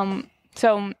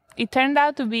 So it turned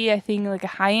out to be, I think, like a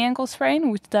high ankle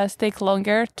sprain, which does take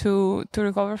longer to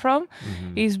recover from.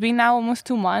 Mm-hmm. It's been now almost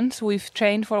 2 months. We've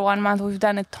trained for 1 month. We've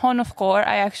done a ton of core.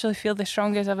 I actually feel the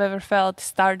strongest I've ever felt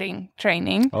starting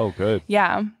training. Oh, good.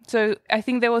 Yeah. So I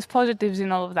think there was positives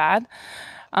in all of that.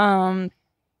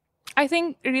 I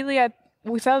think really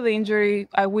without the injury,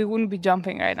 we wouldn't be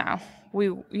jumping right now. we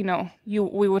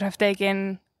would have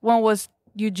taken, one was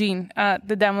Eugene,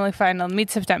 the Demolic final,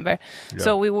 mid-September. Yeah.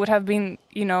 So we would have been,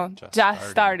 just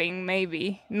starting,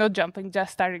 maybe, not jumping,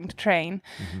 just starting to train.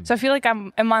 Mm-hmm. So I feel like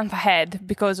I'm a month ahead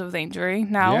because of the injury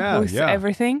now with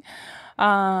everything.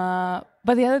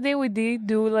 But the other day we did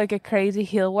do like a crazy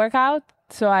hill workout.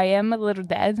 So I am a little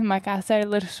dead. My calves are a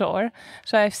little sore.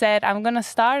 So I've said, I'm going to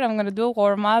start. I'm going to do a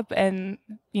warm-up. And,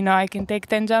 I can take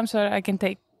 10 jumps or I can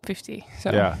take 50.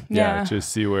 So yeah, just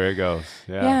see where it goes.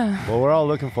 Yeah. Well, we're all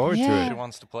looking forward to it. She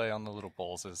wants to play on the little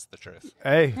poles is the truth.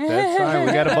 Hey, that's fine.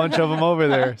 We got a bunch of them over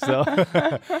there. So,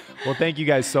 well, thank you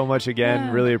guys so much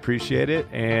again. Really appreciate it.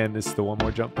 And this is the One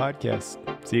More Jump podcast.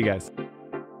 See you guys.